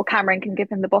mum or Cameron can give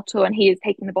him the bottle, and he is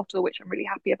taking the bottle, which I'm really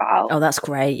happy about. Oh, that's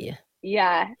great.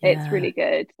 Yeah, it's really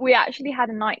good. We actually had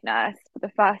a night nurse for the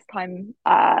first time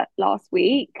last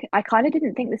week. I kind of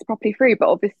didn't think this properly through, but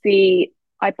obviously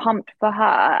I pumped for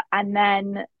her, and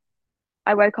then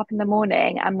I woke up in the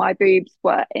morning and my boobs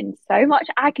were in so much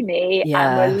agony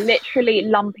and were literally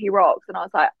lumpy rocks, and I was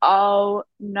like, oh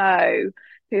no,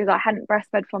 because I hadn't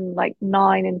breastfed from like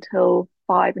 9 until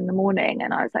 5 in the morning,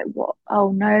 and I was like, what?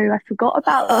 Oh no, I forgot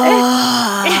about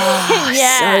this.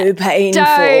 So painful.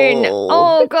 Don't.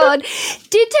 Oh God.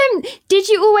 Did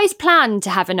you always plan to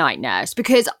have a night nurse?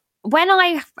 Because when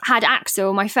I had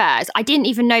Axel, my first, I didn't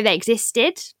even know they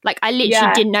existed. Like I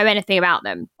literally didn't know anything about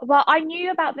them. Well, I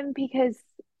knew about them because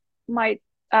my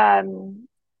stepmom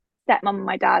and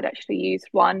my dad actually used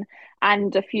one,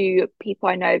 and a few people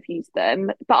I know have used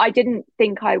them, but I didn't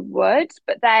think I would.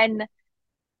 But then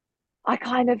I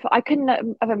couldn't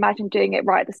have imagined doing it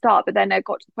right at the start, but then I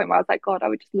got to the point where I was like, God, I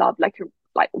would just love like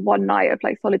one night of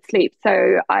like solid sleep.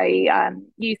 So I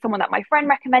used someone that my friend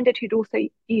recommended who'd also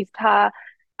used her,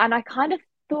 and I kind of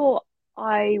thought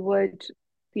I would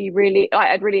be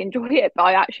I'd really enjoy it, but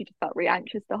I actually just felt really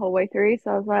anxious the whole way through.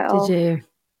 So I was like, Did you?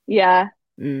 Yeah.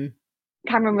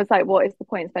 Cameron was like, what is the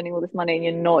point in spending all this money and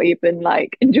you're not even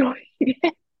like enjoying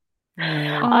it?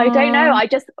 I don't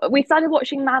know. We started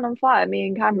watching Man on Fire, me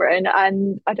and Cameron,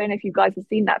 and I don't know if you guys have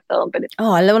seen that film, but it's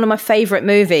I love one of my favorite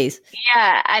movies.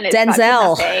 Yeah, and it's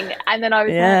Denzel. And then I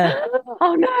was like,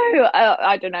 oh no,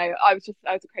 I don't know. I was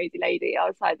a crazy lady. I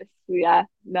was like,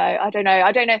 no, I don't know.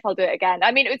 I don't know if I'll do it again.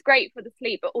 I mean, it was great for the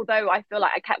sleep, but although I feel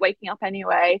like I kept waking up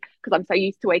anyway because I'm so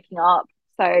used to waking up,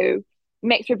 so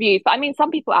mixed reviews, but I mean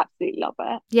some people absolutely love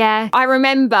it. Yeah, I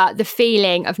remember the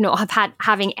feeling of not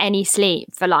having any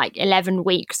sleep for like 11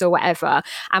 weeks or whatever,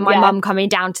 and my mum coming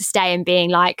down to stay and being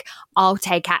like, I'll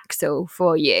take Axel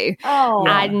for you.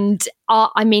 And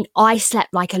I mean, I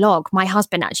slept like a log. My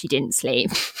husband actually didn't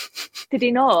sleep. Did he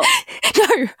not?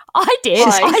 No, I did.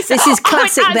 This is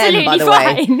classic then, by the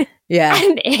way. Yeah.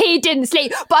 And he didn't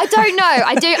sleep. But I don't know.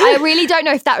 I really don't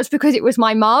know if that was because it was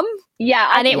my mum. Yeah,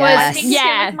 I think if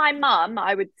it was my mum,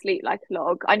 I would sleep like a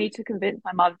log. I need to convince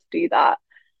my mum to do that.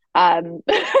 But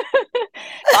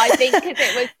I think because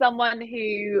it was someone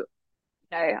who,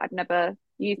 I'd never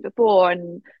used before,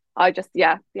 and I just,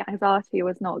 the anxiety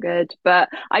was not good. But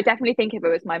I definitely think if it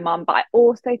was my mum, but I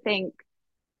also think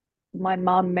my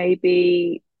mum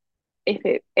maybe,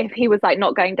 if he was like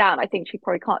not going down, I think she'd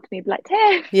probably come up to me and be like,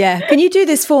 Tiff. Yeah, can you do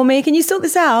this for me? Can you sort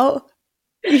this out?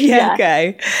 Yeah.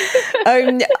 Okay.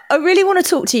 I really want to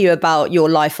talk to you about your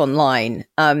life online.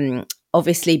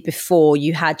 Obviously, before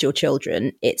you had your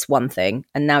children, it's one thing,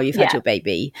 and now you've had your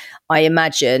baby. I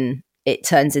imagine it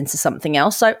turns into something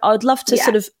else. So I would love to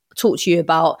sort of talk to you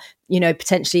about,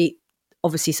 potentially,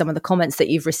 obviously, some of the comments that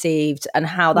you've received and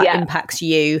how that impacts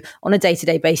you on a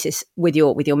day-to-day basis with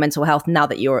your mental health now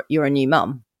that you're a new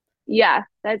mum. Yeah,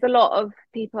 there's a lot of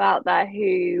people out there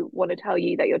who want to tell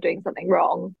you that you're doing something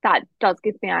wrong. That does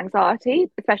give me anxiety,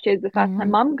 especially as a first-time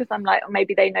mum, because I'm like,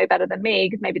 maybe they know better than me,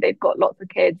 because maybe they've got lots of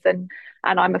kids and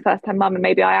I'm a first-time mum and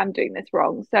maybe I am doing this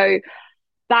wrong. So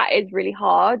that is really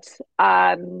hard.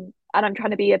 And I'm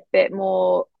trying to be a bit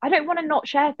more, I don't want to not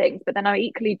share things, but then I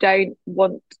equally don't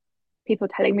want people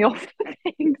telling me off for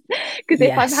things. Because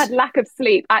if I've had lack of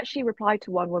sleep, I actually replied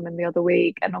to one woman the other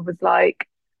week and I was like,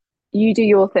 you do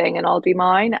your thing and I'll do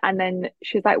mine. And then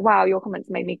she was like, wow, your comments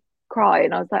made me cry.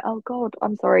 And I was like, oh God,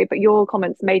 I'm sorry, but your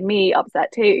comments made me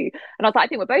upset too. And I was like, I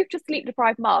think we're both just sleep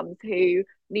deprived mums who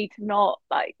need to not,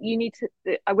 like, you need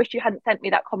to, I wish you hadn't sent me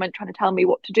that comment trying to tell me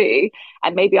what to do.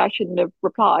 And maybe I shouldn't have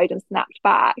replied and snapped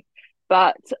back.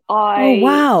 But Oh,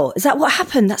 wow. Is that what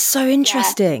happened? That's so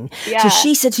interesting. Yeah. So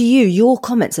she said to you, your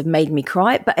comments have made me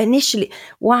cry. But initially,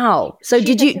 wow. So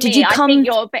she did you come?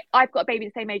 I've got a baby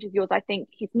the same age as yours. I think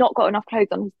he's not got enough clothes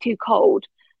on. He's too cold.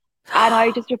 And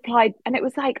I just replied, and it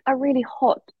was like a really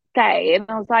hot day. And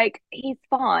I was like, he's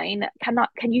fine.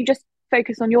 Can you just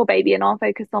focus on your baby and I'll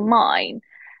focus on mine?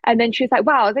 And then she was like,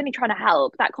 wow, I was only trying to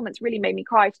help. That comment's really made me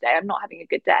cry today. I'm not having a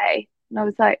good day. And I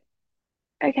was like,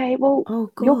 okay, well,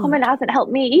 your comment hasn't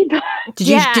helped me either.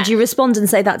 Did you respond and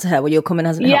say that to her? Well, your comment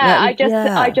hasn't helped me.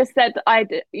 I just said, I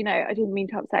didn't mean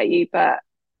to upset you, but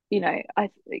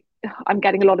I'm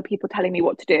getting a lot of people telling me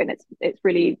what to do, and it's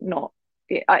really not.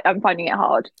 I'm finding it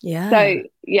hard. Yeah. So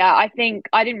yeah, I think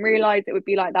I didn't realize it would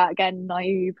be like that. Again,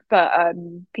 naive, but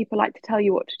people like to tell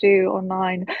you what to do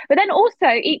online. But then also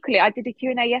equally, I did a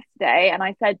Q&A yesterday, and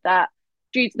I said that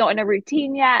Jude's not in a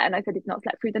routine yet, and I said he's not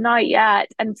slept through the night yet,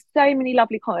 and so many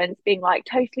lovely comments being like,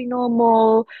 totally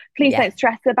normal, please don't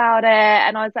stress about it.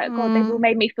 And I was like, God, they've all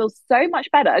made me feel so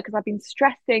much better, because I've been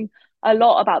stressing a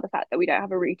lot about the fact that we don't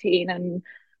have a routine,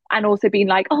 and also being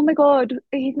like, oh my God,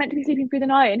 he's meant to be sleeping through the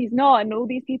night and he's not, and all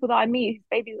these people that I meet whose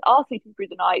babies are sleeping through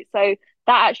the night. So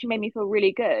that actually made me feel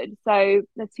really good. So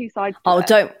there's two sides to it.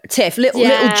 Don't, Tiff, little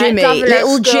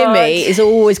Jimmy is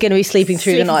always going to be sleeping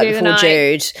through the night before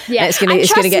Jude. Yeah. And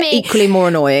it's going to get equally more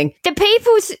annoying. The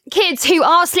people's kids who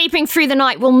are sleeping through the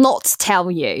night will not tell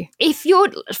you.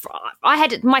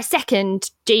 My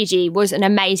second Gigi was an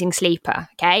amazing sleeper.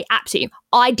 Okay, absolutely.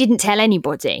 I didn't tell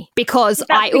anybody because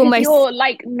you're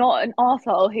like not an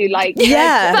arsehole who like but so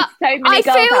many I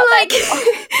girls feel like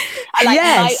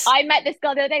yes. I met this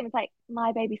girl the other day and was like,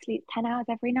 my baby sleeps 10 hours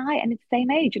every night and it's the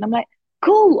same age, and I'm like,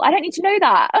 cool, I don't need to know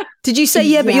that. Did you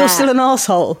say but you're still an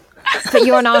arsehole? But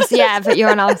you're an arsehole. But you're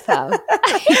an arsehole.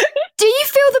 Do you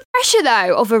feel the pressure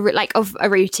though of a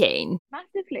routine?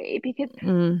 Massively, because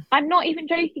I'm not even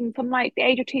joking. From like the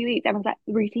age of 2 weeks, everyone's like,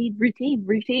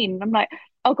 routine. And I'm like,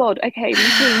 oh God, okay,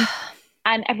 routine.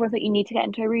 And everyone's like, you need to get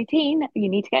into a routine.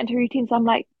 So I'm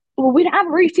like, well, we don't have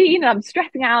a routine, and I'm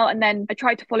stressing out. And then I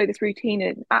tried to follow this routine,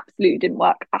 and it absolutely didn't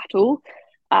work at all,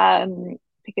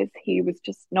 because he was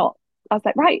just not. I was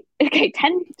like, right, okay,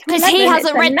 10 to 11. Because he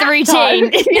hasn't read the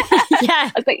routine. Yeah.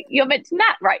 I was like, you're meant to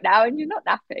nap right now, and you're not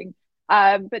napping.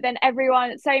 But then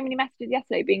so many messages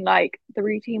yesterday being like, the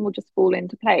routine will just fall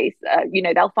into place.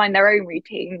 They'll find their own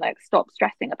routine, like stop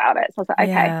stressing about it. So I was like,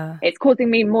 okay, it's causing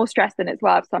me more stress than it's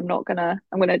worth. So I'm going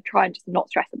to try and just not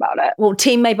stress about it. Well,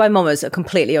 Team Made by Mamas are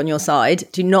completely on your side.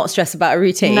 Do not stress about a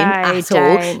routine at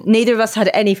all. Neither of us had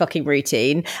any fucking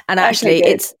routine. And actually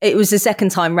it was the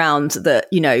second time round that,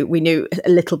 we knew a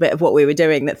little bit of what we were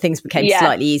doing, that things became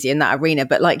slightly easier in that arena.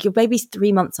 But like, your baby's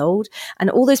 3 months old, and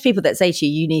all those people that say to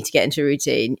you, you need to get into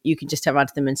routine, you can just turn around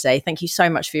to them and say, thank you so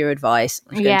much for your advice,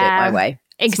 I'm going to do it my way.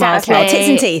 Exactly. Tits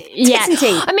and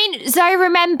teeth. I mean, Zoe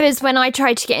remembers when I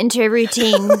tried to get into a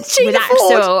routine with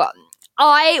Axel.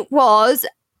 I'm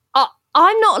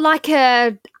not like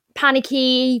a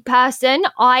panicky person.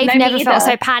 I've never felt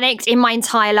so panicked in my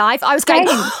entire life. I was going,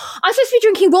 I'm supposed to be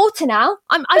drinking water now.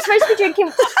 I'm supposed to be drinking,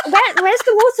 where's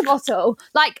the water bottle?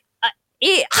 Like,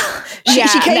 she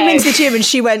came into the gym and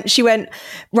she went,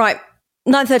 right,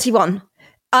 9:31.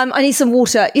 I need some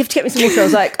water. You have to get me some water. I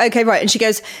was like, okay, right. And she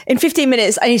goes, in 15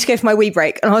 minutes, I need to go for my wee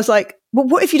break. And I was like, well,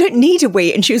 what if you don't need a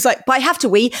wee? And she was like, but I have to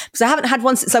wee because I haven't had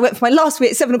one since I went for my last wee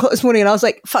at 7 o'clock this morning. And I was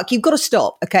like, fuck, you've got to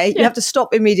stop. Okay. You have to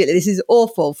stop immediately. This is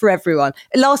awful for everyone.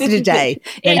 It lasted a day.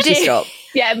 Then she stopped.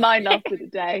 Yeah, mine lasted a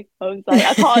day. I was like,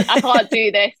 I can't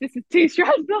do this. This is too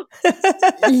stressful.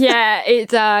 Yeah, it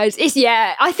does.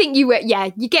 I think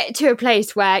you get to a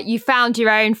place where you found your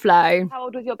own flow. How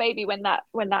old was your baby when that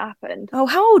happened? Oh,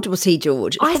 how old was he,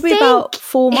 George? Probably about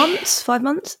 4 months, 5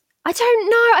 months. I don't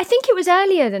know. I think it was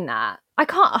earlier than that. I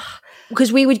can't.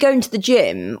 Because we would go into the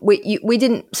gym. We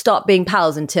didn't start being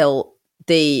pals until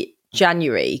the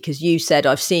January, because you said,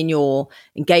 I've seen your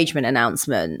engagement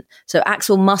announcement. So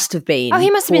Axel must have been. Oh,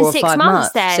 he must have been 6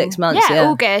 months then. 6 months. Yeah,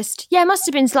 August. Yeah, it must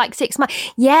have been like 6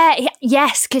 months. Yeah,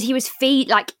 yes, because he was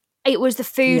it was the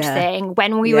food thing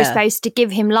when we were supposed to give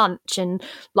him lunch, and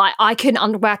like I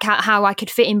couldn't work out how I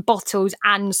could fit in bottles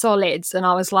and solids, and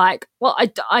I was like, well,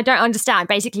 I don't understand.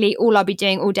 Basically, all I'll be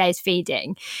doing all day is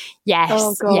feeding. Yes.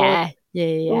 Oh, God.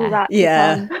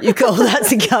 Yeah. You've got all that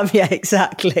to come. Yeah,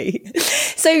 exactly.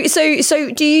 So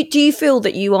do you feel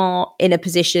that you are in a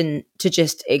position to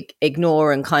just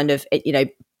ignore and kind of,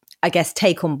 I guess,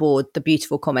 take on board the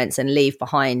beautiful comments and leave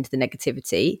behind the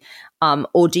negativity?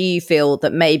 Or do you feel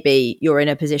that maybe you're in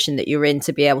a position that you're in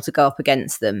to be able to go up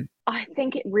against them? I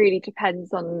think it really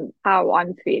depends on how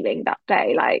I'm feeling that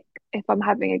day. Like if I'm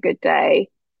having a good day,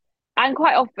 and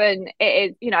quite often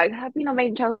it is, you know, I've been on Made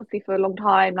in Chelsea for a long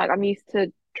time. Like I'm used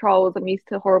to trolls, I'm used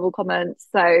to horrible comments.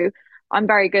 So I'm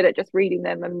very good at just reading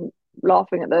them and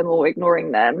laughing at them or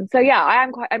ignoring them. So yeah,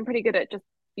 I'm pretty good at just,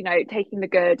 you know, taking the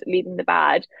good, leaving the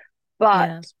bad.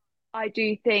 But I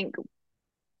do think,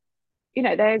 you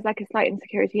know, there's like a slight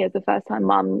insecurity as a first time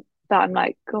mum that I'm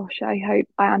like, gosh, I hope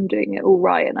I am doing it all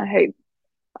right. And I hope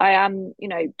I am, you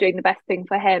know, doing the best thing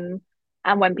for him.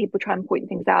 And when people try and point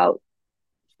things out,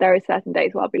 there are certain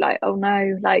days where I'll be like, oh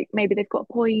no, like maybe they've got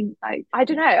a point. Like, I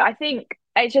don't know. I think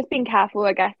it's just being careful,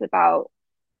 I guess, about,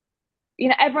 you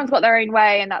know, everyone's got their own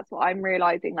way. And that's what I'm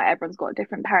realizing. Like everyone's got a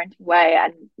different parenting way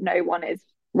and no one is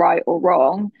right or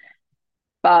wrong.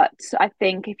 But I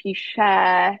think if you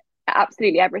share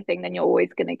absolutely everything, then you're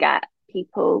always going to get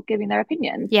people giving their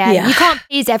opinions. Yeah, you can't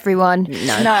please everyone.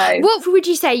 No. What would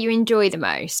you say you enjoy the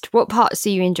most? What parts are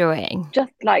you enjoying?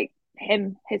 Just like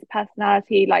him, his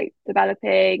personality, like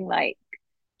developing, like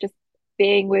just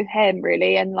being with him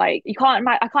really. And like I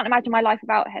can't imagine my life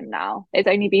without him now. It's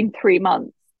only been 3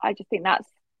 months. I just think that's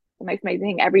the most amazing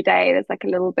thing. Every day there's like a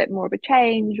little bit more of a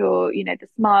change, or you know, the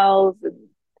smiles and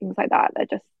things like that.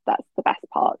 That's the best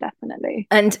part, definitely.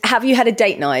 And have you had a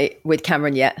date night with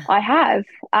Cameron yet? I have.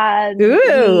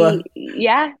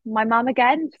 My mum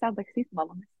again, sounds like a super mum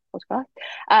on this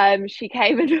podcast. She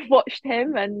came and watched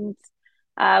him, and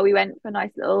we went for a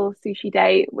nice little sushi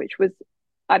date, which was,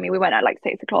 I mean, we went at like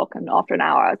 6 o'clock, and after an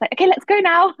hour I was like, okay, let's go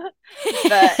now.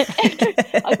 But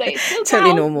I was like, it's still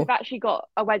totally normal. We've actually got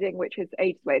a wedding which is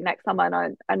ages away next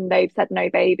summer, and they've said no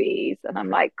babies, and I'm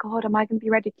like, God, am I going to be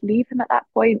ready to leave him at that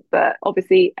point? But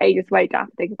obviously ages away, don't have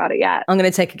to think about it yet. I'm going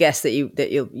to take a guess that you're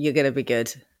going to be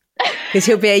good. Because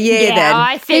he'll be a year then.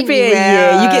 I think he'll be a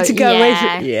year. You get to go away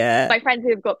from, My friends who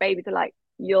have got babies are like,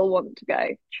 you'll want to go,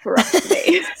 trust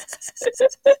me.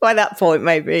 By that point,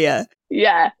 maybe,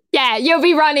 yeah. Yeah, you'll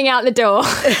be running out the door.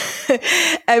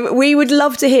 We would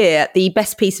love to hear the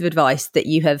best piece of advice that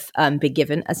you have been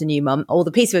given as a new mum, or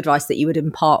the piece of advice that you would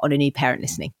impart on a new parent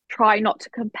listening. Try not to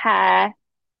compare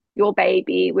your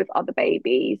baby with other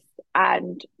babies,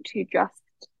 and to just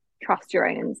trust your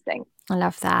own instinct. I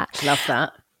love that. Love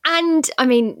that. And I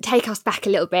mean, take us back a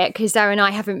little bit, because Zoe and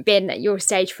I haven't been at your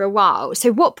stage for a while.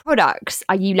 So what products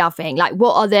are you loving? Like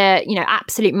what are the, you know,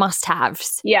 absolute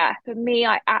must-haves? Yeah, for me,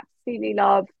 I absolutely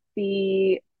love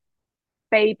the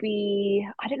baby,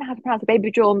 I don't know how to pronounce it,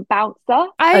 Baby John bouncer.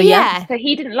 Oh yeah. So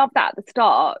he didn't love that at the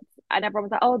start, and everyone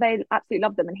was like, oh, they absolutely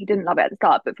love them, and he didn't love it at the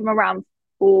start, but from around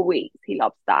 4 weeks he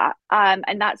loves that.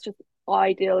 And that's just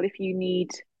ideal if you need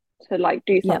to like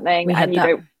do something and you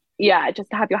don't, just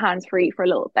to have your hands free for a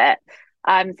little bit.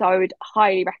 So I would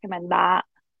highly recommend that.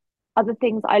 Other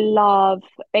things I love,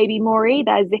 Baby Mori,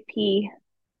 they're zippy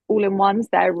all-in-ones.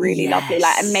 They're really lovely,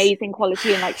 like amazing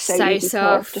quality, and like so easy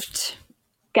soft. To just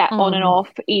get on and off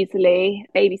easily.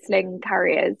 Baby sling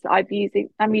carriers. I'm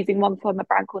using one from a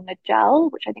brand called Nagel,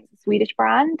 which I think is a Swedish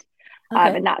brand.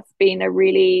 And that's been a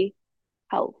really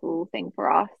helpful thing for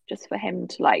us, just for him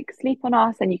to like sleep on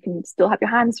us, and you can still have your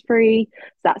hands free.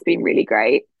 So that's been really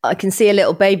great. I can see a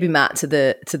little baby mat to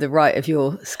the right of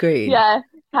your screen. Yeah,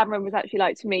 Cameron was actually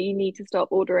like to me, you need to stop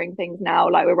ordering things now,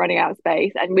 like we're running out of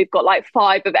space and we've got like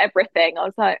 5 of everything. I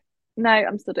was like, no,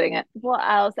 I'm still doing it. What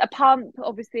else? A pump,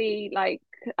 obviously, like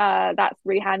that's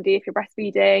really handy if you're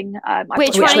breastfeeding.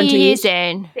 Which one are you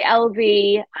using? The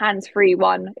LV hands-free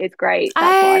one is great.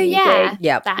 That's what I'm using.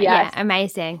 Yeah,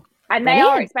 amazing. And they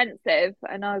are expensive,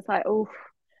 and I was like, oh,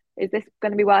 is this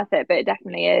going to be worth it? But it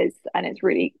definitely is, and it's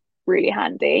really, really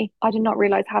handy. I did not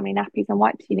realise how many nappies and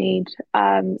wipes you need.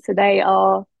 So they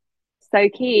are so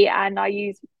key, and I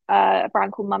use a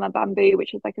brand called Mama Bamboo,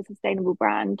 which is like a sustainable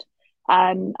brand,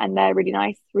 and they're really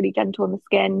nice, really gentle on the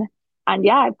skin. And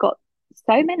yeah, I've got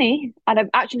so many, and I've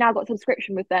actually now got a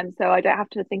subscription with them, so I don't have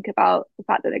to think about the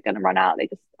fact that they're going to run out. They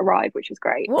just arrive, which is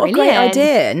great. What a great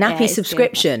idea. Nappy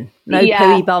subscription. No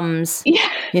pooey bums,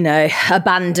 you know,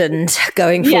 abandoned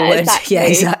going forward. Yeah,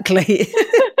 exactly.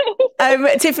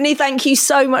 Tiffany, thank you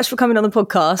so much for coming on the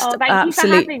podcast. Oh, thank you for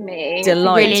having me.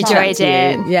 Delighted. Really enjoyed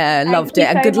it. Yeah, loved it.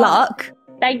 And good luck.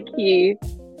 Thank you.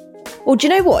 Well, do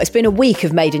you know what? It's been a week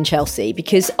of Made in Chelsea,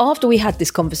 because after we had this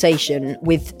conversation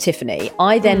with Tiffany,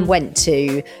 I then went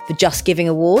to the Just Giving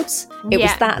Awards. It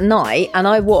was that night, and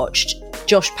I watched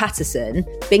Josh Patterson,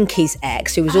 Binky's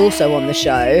ex, who was also on the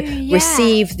show,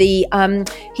 receive the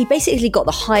he basically got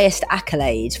the highest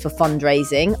accolade for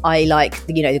fundraising.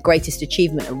 The greatest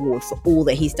achievement award for all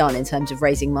that he's done in terms of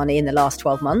raising money in the last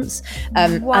 12 months.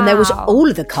 And there was all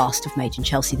of the cast of Made in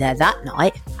Chelsea there that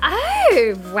night.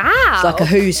 Oh, wow. It's like a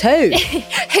who's who.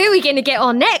 Who are we going to get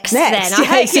on next then? I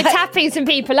hope you're tapping some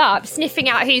people up, sniffing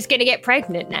out who's going to get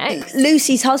pregnant next.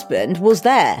 Lucy's husband was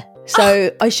there.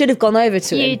 So I should have gone over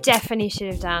to him. You definitely should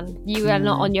have done. You were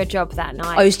not on your job that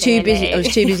night. I was too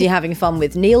busy having fun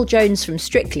with Neil Jones from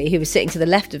Strictly, who was sitting to the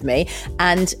left of me,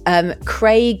 and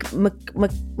Craig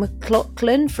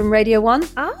McLaughlin from Radio 1.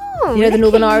 Oh, you know, the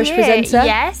Northern Irish presenter?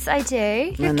 Yes, I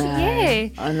do. Look at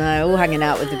you. I know, all hanging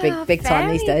out with the big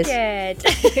time these days. Good.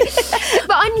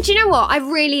 But do you know what? I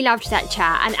really loved that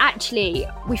chat. And actually,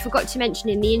 we forgot to mention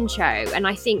in the intro, and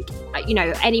I think,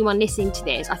 anyone listening to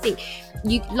this, I think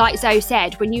like Zoe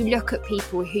said, when you look at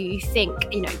people who you think,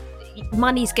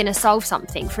 money's going to solve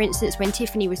something. For instance, when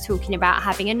Tiffany was talking about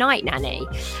having a night nanny,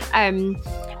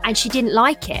 and she didn't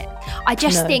like it. I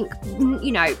just think,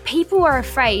 people are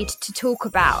afraid to talk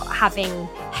about having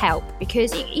help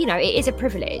because, it is a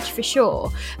privilege for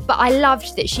sure. But I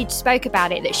loved that she'd spoke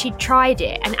about it, that she'd tried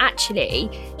it, and actually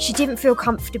she didn't feel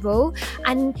comfortable.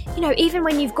 And, even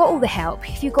when you've got all the help,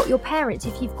 if you've got your parents,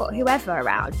 if you've got whoever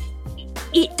around,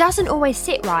 it doesn't always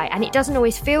sit right and it doesn't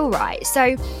always feel right.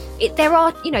 So there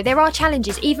are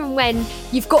challenges, even when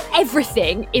you've got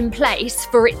everything in place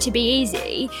for it to be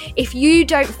easy. If you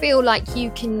don't feel like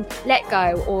you can let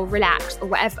go or relax or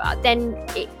whatever, then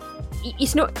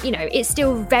it's not, it's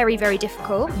still very, very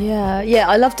difficult. Yeah.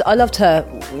 I loved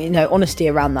her, honesty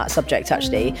around that subject,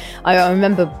 actually. I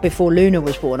remember before Luna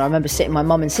was born, I remember sitting my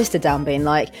mum and sister down being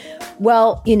like,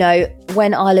 well,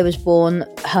 when Isla was born,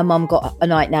 her mum got a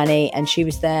night nanny and she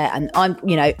was there, and I'm,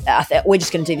 we're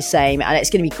just going to do the same and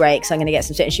it's going to be great because I'm going to get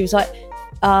some. And she was like,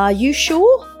 are you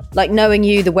sure? Like, knowing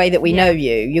you the way that we know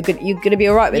you're going to be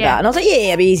all right with that. And I was like,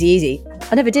 yeah, be easy.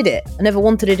 I never did it. I never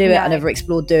wanted to do it. I never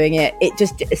explored doing it. It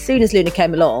just, as soon as Luna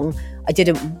came along, I did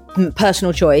a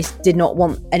personal choice, did not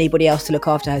want anybody else to look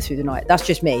after her through the night. That's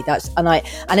just me.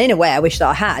 And in a way I wish that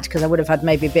I had, because I would have had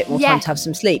maybe a bit more time to have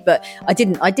some sleep, but I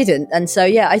didn't. And so,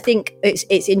 I think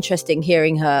it's interesting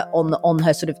hearing her on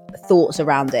her sort of thoughts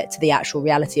around it to the actual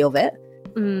reality of it.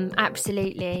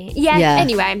 Absolutely.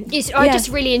 Anyway, I just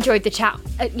really enjoyed the chat,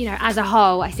 as a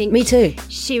whole. I think me too.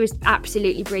 She was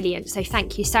absolutely brilliant. So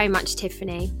thank you so much,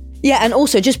 Tiffany. Yeah, and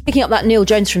also just picking up that Neil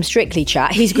Jones from Strictly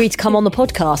chat, he's agreed to come on the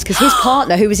podcast because his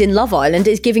partner, who was in Love Island,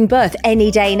 is giving birth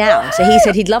any day now. So he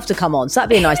said he'd love to come on. So that'd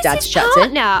be a nice dad to chat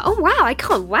to. Oh wow, I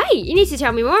can't wait. You need to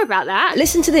tell me more about that.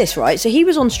 Listen to this, right? So he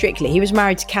was on Strictly. He was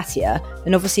married to Katia,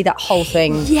 and obviously that whole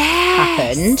thing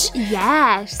happened.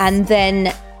 Yes. And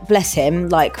then, bless him,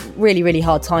 like really, really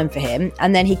hard time for him.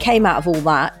 And then he came out of all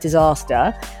that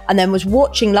disaster and then was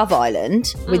watching Love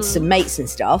Island with some mates and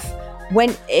stuff.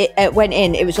 When it went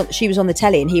in, she was on the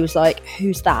telly and he was like,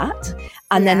 who's that?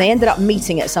 And then they ended up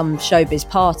meeting at some showbiz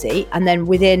party, and then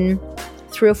within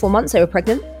 3 or 4 months they were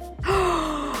pregnant.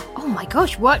 Oh my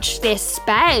gosh, watch this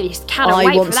space. Cannot wait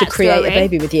for that. I want to create a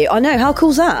baby with you. I know, how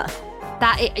cool's that?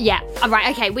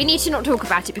 Right, okay, we need to not talk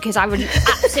about it because I would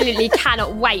absolutely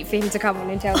cannot wait for him to come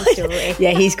on and tell the story.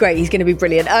 Yeah, he's great. He's going to be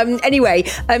brilliant. Anyway,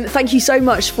 thank you so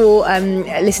much for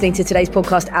listening to today's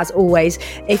podcast. As always,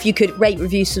 if you could rate,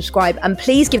 review, subscribe, and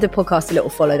please give the podcast a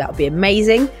little follow, that would be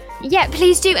amazing. Yeah,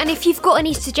 please do. And if you've got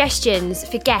any suggestions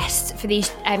for guests for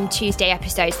these Tuesday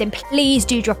episodes, then please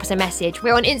do drop us a message.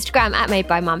 We're on Instagram at Made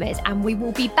by Mamas, and we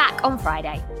will be back on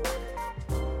Friday.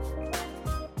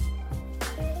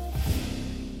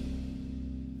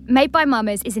 Made by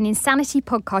Mamas is an Insanity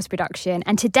podcast production,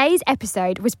 and today's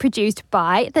episode was produced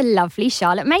by the lovely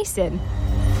Charlotte Mason.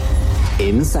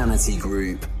 Insanity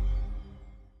Group.